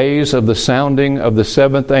in the days of the sounding of the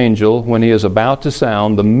 7th angel, when he is about to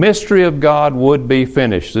sound, the mystery of God would be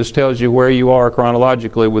finished." This tells you where you are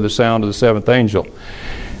chronologically with the sound of the 7th angel.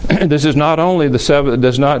 This is not only the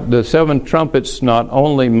 7 trumpets not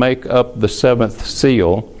only make up the 7th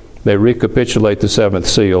seal, they recapitulate the 7th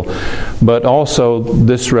seal, but also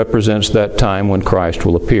this represents that time when Christ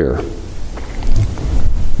will appear.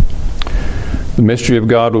 The mystery of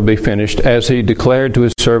God will be finished as He declared to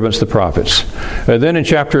His servants the prophets. Then in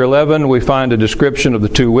chapter 11 we find a description of the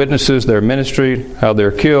 2 witnesses, their ministry, how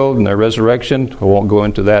they're killed, and their resurrection. I won't go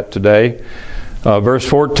into that today. Verse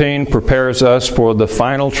 14 prepares us for the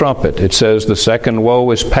final trumpet. It says, "The second woe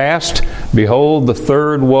is past. Behold, the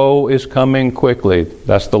third woe is coming quickly."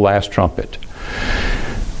 That's the last trumpet.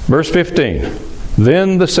 Verse 15,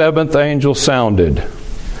 "Then the 7th angel sounded,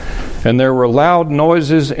 and there were loud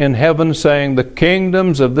noises in heaven, saying, The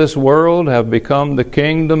kingdoms of this world have become the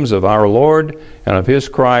kingdoms of our Lord and of His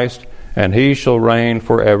Christ, and He shall reign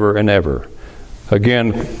forever and ever."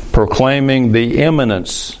 Again, proclaiming the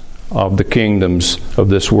imminence of the kingdoms of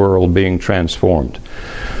this world being transformed.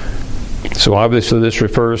 So obviously this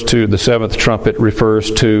refers to, the 7th trumpet refers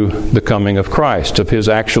to the coming of Christ, of His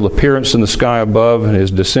actual appearance in the sky above and His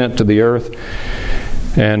descent to the earth.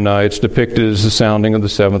 And it's depicted as the sounding of the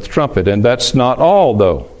seventh trumpet. And that's not all,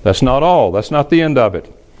 though. That's not all. That's not the end of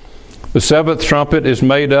it. The seventh trumpet is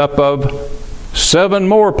made up of 7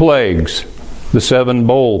 more plagues, the 7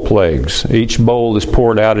 bowl plagues. Each bowl is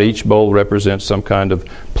poured out. Each bowl represents some kind of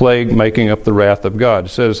plague making up the wrath of God. It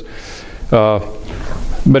says,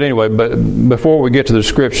 but before we get to the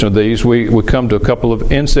description of these, we come to a couple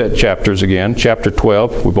of inset chapters again. Chapter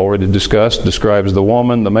 12, we've already discussed, describes the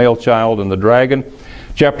woman, the male child, and the dragon.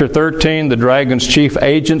 Chapter 13, the dragon's chief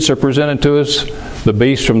agents are presented to us, the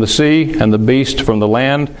beast from the sea and the beast from the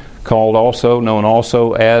land, known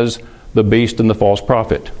also as the beast and the false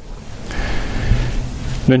prophet.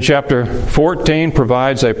 Then chapter 14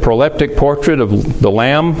 provides a proleptic portrait of the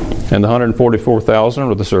Lamb and the 144,000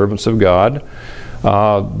 or the servants of God.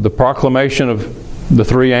 The proclamation of the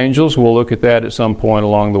 3 angels, we'll look at that at some point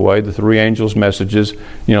along the way. The 3 angels' messages,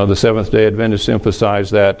 the Seventh-day Adventists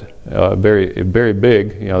emphasize that very, very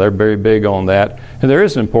big. They're very big on that. And there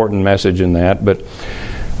is an important message in that. But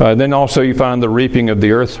then also you find the reaping of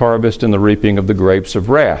the earth's harvest and the reaping of the grapes of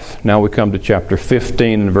wrath. Now we come to chapter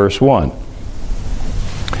 15 and verse 1.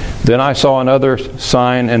 Then I saw another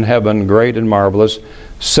sign in heaven, great and marvelous,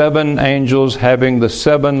 7 angels having the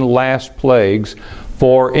 7 last plagues,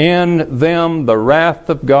 for in them the wrath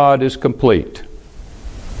of God is complete.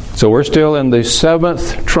 So we're still in the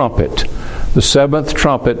 7th trumpet. The 7th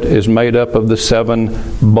trumpet is made up of the 7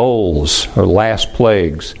 bowls, or last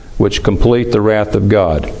plagues, which complete the wrath of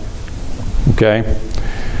God. Okay?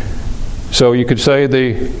 So you could say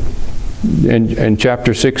in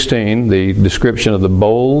chapter 16, the description of the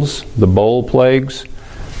bowls, the bowl plagues,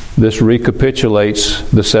 this recapitulates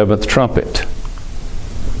the 7th trumpet.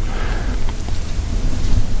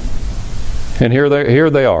 And here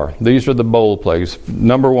they are. These are the bowl plagues.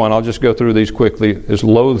 Number 1, I'll just go through these quickly, is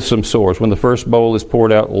loathsome sores. When the first bowl is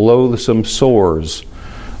poured out, loathsome sores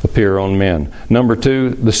appear on men. Number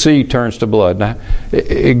 2, the sea turns to blood. Now,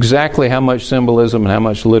 exactly how much symbolism and how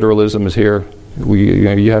much literalism is here,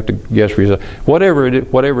 you have to guess for yourself. Whatever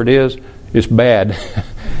it is, it's bad.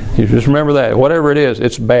 You just remember that. Whatever it is,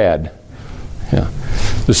 it's bad. Yeah.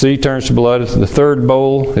 The sea turns to blood. The 3rd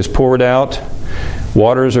bowl is poured out.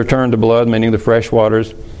 Waters are turned to blood, meaning the fresh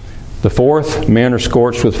waters. The 4th, men are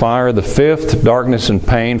scorched with fire. The 5th, darkness and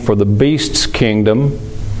pain for the beast's kingdom.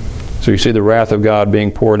 So you see the wrath of God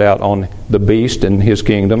being poured out on the beast and his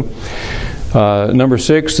kingdom. Number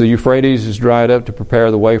 6, the Euphrates is dried up to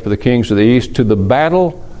prepare the way for the kings of the east to the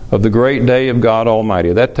battle of the great day of God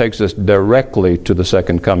Almighty. That takes us directly to the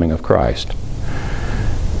second coming of Christ.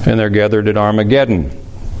 And they're gathered at Armageddon.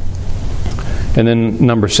 And then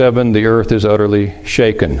number 7, the earth is utterly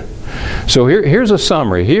shaken. So here's a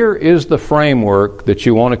summary. Here is the framework that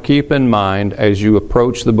you want to keep in mind as you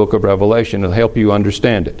approach the book of Revelation. It'll help you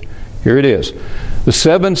understand it. Here it is. The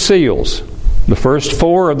 7 seals. The first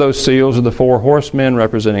 4 of those seals are the 4 horsemen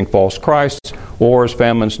representing false Christs, wars,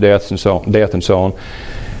 famines, death, and so on.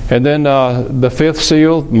 And then the 5th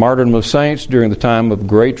seal, martyrdom of saints during the time of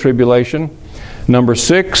great tribulation. Number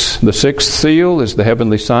 6, the 6th seal is the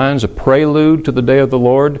heavenly signs, a prelude to the day of the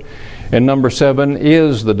Lord. And number 7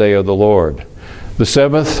 is the day of the Lord. The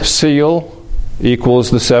 7th seal equals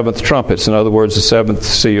the 7th trumpets. In other words, the 7th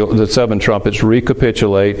seal, the 7 trumpets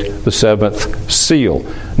recapitulate the 7th seal.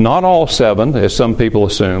 Not all 7, as some people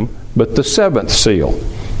assume, but the 7th seal.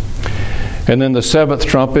 And then the 7th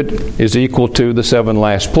trumpet is equal to the 7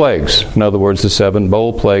 last plagues. In other words, the 7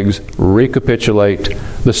 bowl plagues recapitulate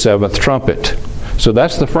the 7th trumpet. So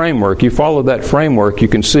that's the framework. You follow that framework, you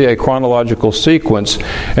can see a chronological sequence,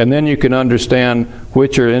 and then you can understand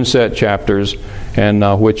which are inset chapters and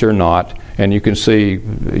which are not. And you can see,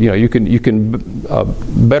 you can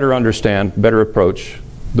better understand, better approach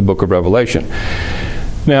the book of Revelation.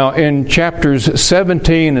 Now, in chapters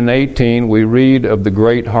 17 and 18, we read of the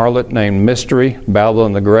great harlot named Mystery,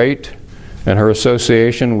 Babylon the Great, and her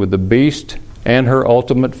association with the beast and her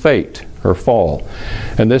ultimate fate, her fall.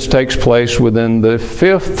 And this takes place within the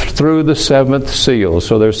 5th through the 7th seal.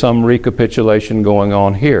 So there's some recapitulation going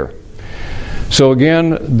on here. So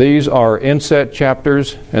again, these are inset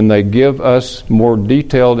chapters, and they give us more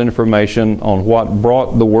detailed information on what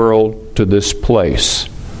brought the world to this place.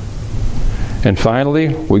 And finally,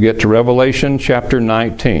 we get to Revelation chapter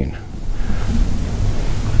 19.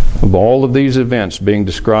 Of all of these events being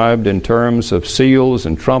described in terms of seals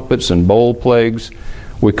and trumpets and bowl plagues,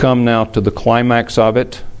 we come now to the climax of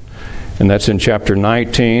it, and that's in chapter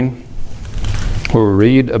 19, where we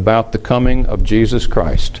read about the coming of Jesus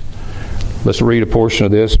Christ. Let's read a portion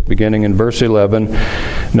of this, beginning in verse 11.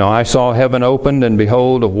 Now I saw heaven opened, and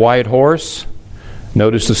behold, a white horse.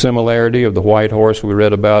 Notice the similarity of the white horse we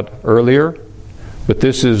read about earlier But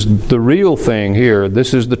this is the real thing here.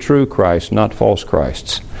 This is the true Christ, not false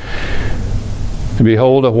Christs. And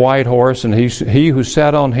behold, a white horse, and he who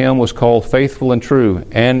sat on him was called Faithful and True,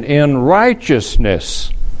 and in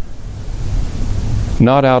righteousness,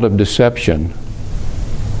 not out of deception,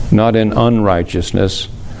 not in unrighteousness,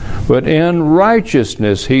 but in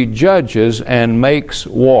righteousness he judges and makes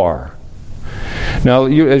war. Now,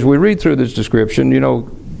 as we read through this description,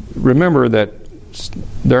 remember that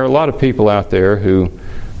there are a lot of people out there who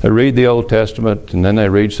they read the Old Testament and then they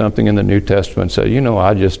read something in the New Testament and say,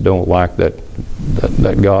 I just don't like that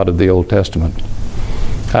God of the Old Testament.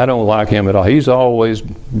 I don't like him at all. He's always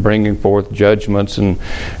bringing forth judgments, and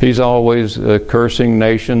he's always cursing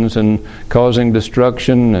nations and causing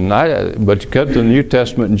destruction. But you come to the New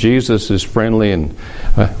Testament, and Jesus is friendly, and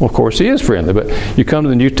of course he is friendly. But you come to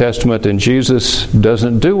the New Testament, and Jesus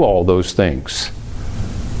doesn't do all those things.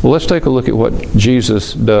 Well, let's take a look at what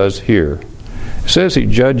Jesus does here. It says he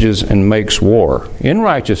judges and makes war in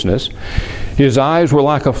righteousness. His eyes were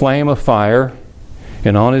like a flame of fire,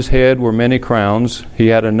 and on his head were many crowns. He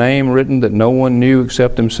had a name written that no one knew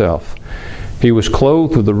except himself. He was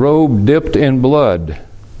clothed with a robe dipped in blood,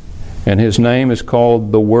 and his name is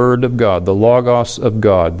called the Word of God, the Logos of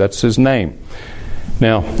God. That's his name.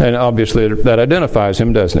 Now, and obviously that identifies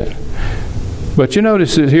him, doesn't it? But you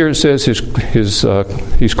notice here it says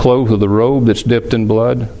he's clothed with a robe that's dipped in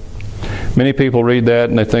blood. Many people read that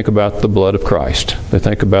and they think about the blood of Christ. They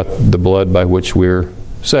think about the blood by which we're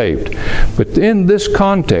saved. But in this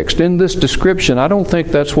context, in this description, I don't think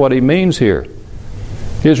that's what he means here.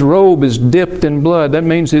 His robe is dipped in blood. That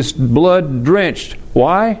means his blood drenched.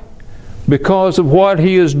 Why? Because of what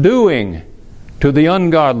he is doing to the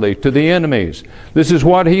ungodly, to the enemies. This is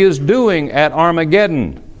what he is doing at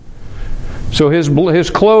Armageddon. So he's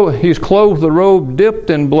clothed with the robe dipped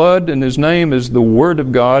in blood, and his name is the Word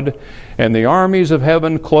of God. And the armies of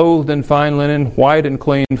heaven, clothed in fine linen, white and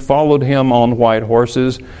clean, followed him on white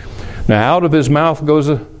horses. Now out of his mouth goes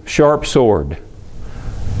a sharp sword.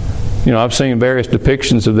 I've seen various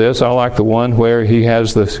depictions of this. I like the one where he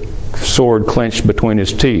has the sword clenched between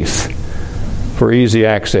his teeth for easy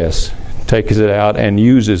access. Takes it out and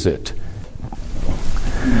uses it.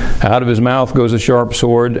 Out of his mouth goes a sharp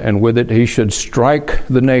sword, and with it he should strike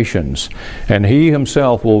the nations, and he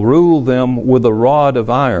himself will rule them with a rod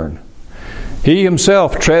of iron. He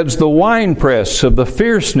himself treads the winepress of the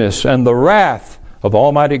fierceness and the wrath of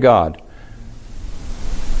Almighty God.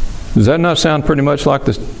 Does that not sound pretty much like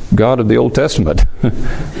the God of the Old Testament?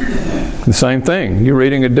 The same thing. You're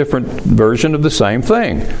reading a different version of the same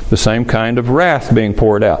thing. The same kind of wrath being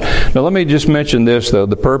poured out. Now let me just mention this, though.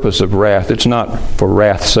 The purpose of wrath, it's not for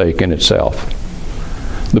wrath's sake in itself.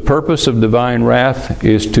 The purpose of divine wrath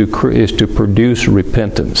is to produce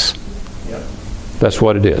repentance. That's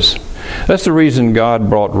what it is. That's the reason God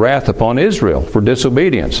brought wrath upon Israel for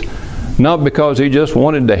disobedience. Not because he just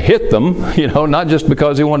wanted to hit them, not just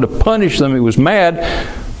because he wanted to punish them, he was mad,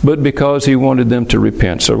 but because he wanted them to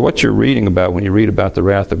repent. So what you're reading about when you read about the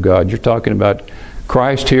wrath of God, you're talking about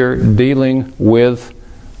Christ here dealing with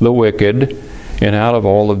the wicked, and out of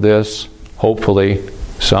all of this, hopefully,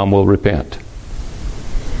 some will repent.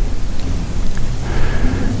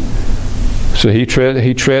 So he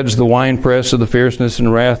treads the winepress of the fierceness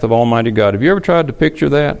and wrath of Almighty God. Have you ever tried to picture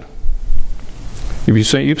that?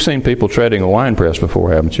 You've seen people treading a winepress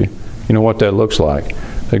before, haven't you? You know what that looks like.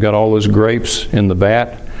 They got all those grapes in the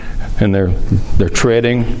vat, and they're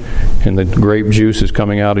treading, and the grape juice is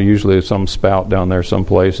coming out of usually some spout down there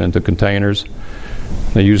someplace into containers.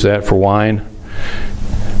 They use that for wine.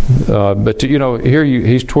 But here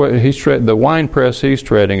the winepress he's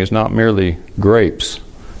treading is not merely grapes.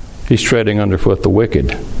 He's treading underfoot the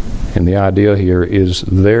wicked. And the idea here is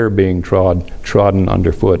they're being trodden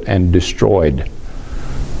underfoot and destroyed.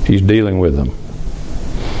 He's dealing with them.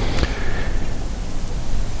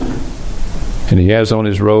 And he has on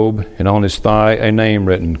his robe and on his thigh a name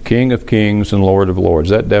written, King of Kings and Lord of Lords.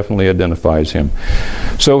 That definitely identifies him.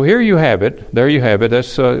 So here you have it. There you have it.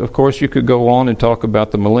 That's, of course, you could go on and talk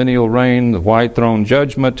about the millennial reign, the white throne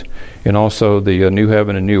judgment, and also the new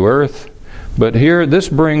heaven and new earth. But here, this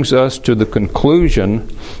brings us to the conclusion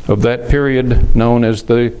of that period known as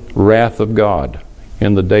the wrath of God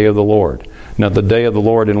in the day of the Lord. Now, the day of the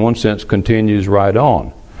Lord, in one sense, continues right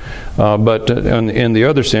on. But in the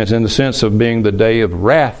other sense, in the sense of being the day of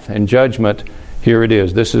wrath and judgment, here it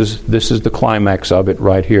is. This is the climax of it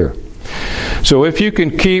right here. So if you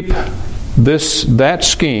can keep that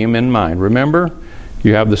scheme in mind, remember,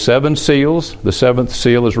 you have the 7 seals. The 7th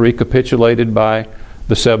seal is recapitulated by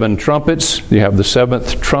the 7 trumpets. You have the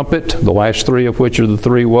 7th trumpet, the last 3 of which are the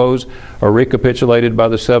 3 woes, are recapitulated by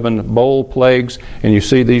the 7 bowl plagues, and you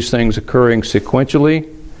see these things occurring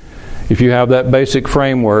sequentially. If you have that basic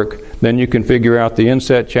framework, then you can figure out the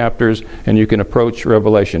inset chapters and you can approach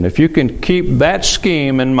Revelation. If you can keep that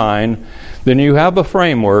scheme in mind, then you have a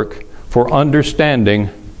framework for understanding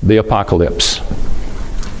the apocalypse.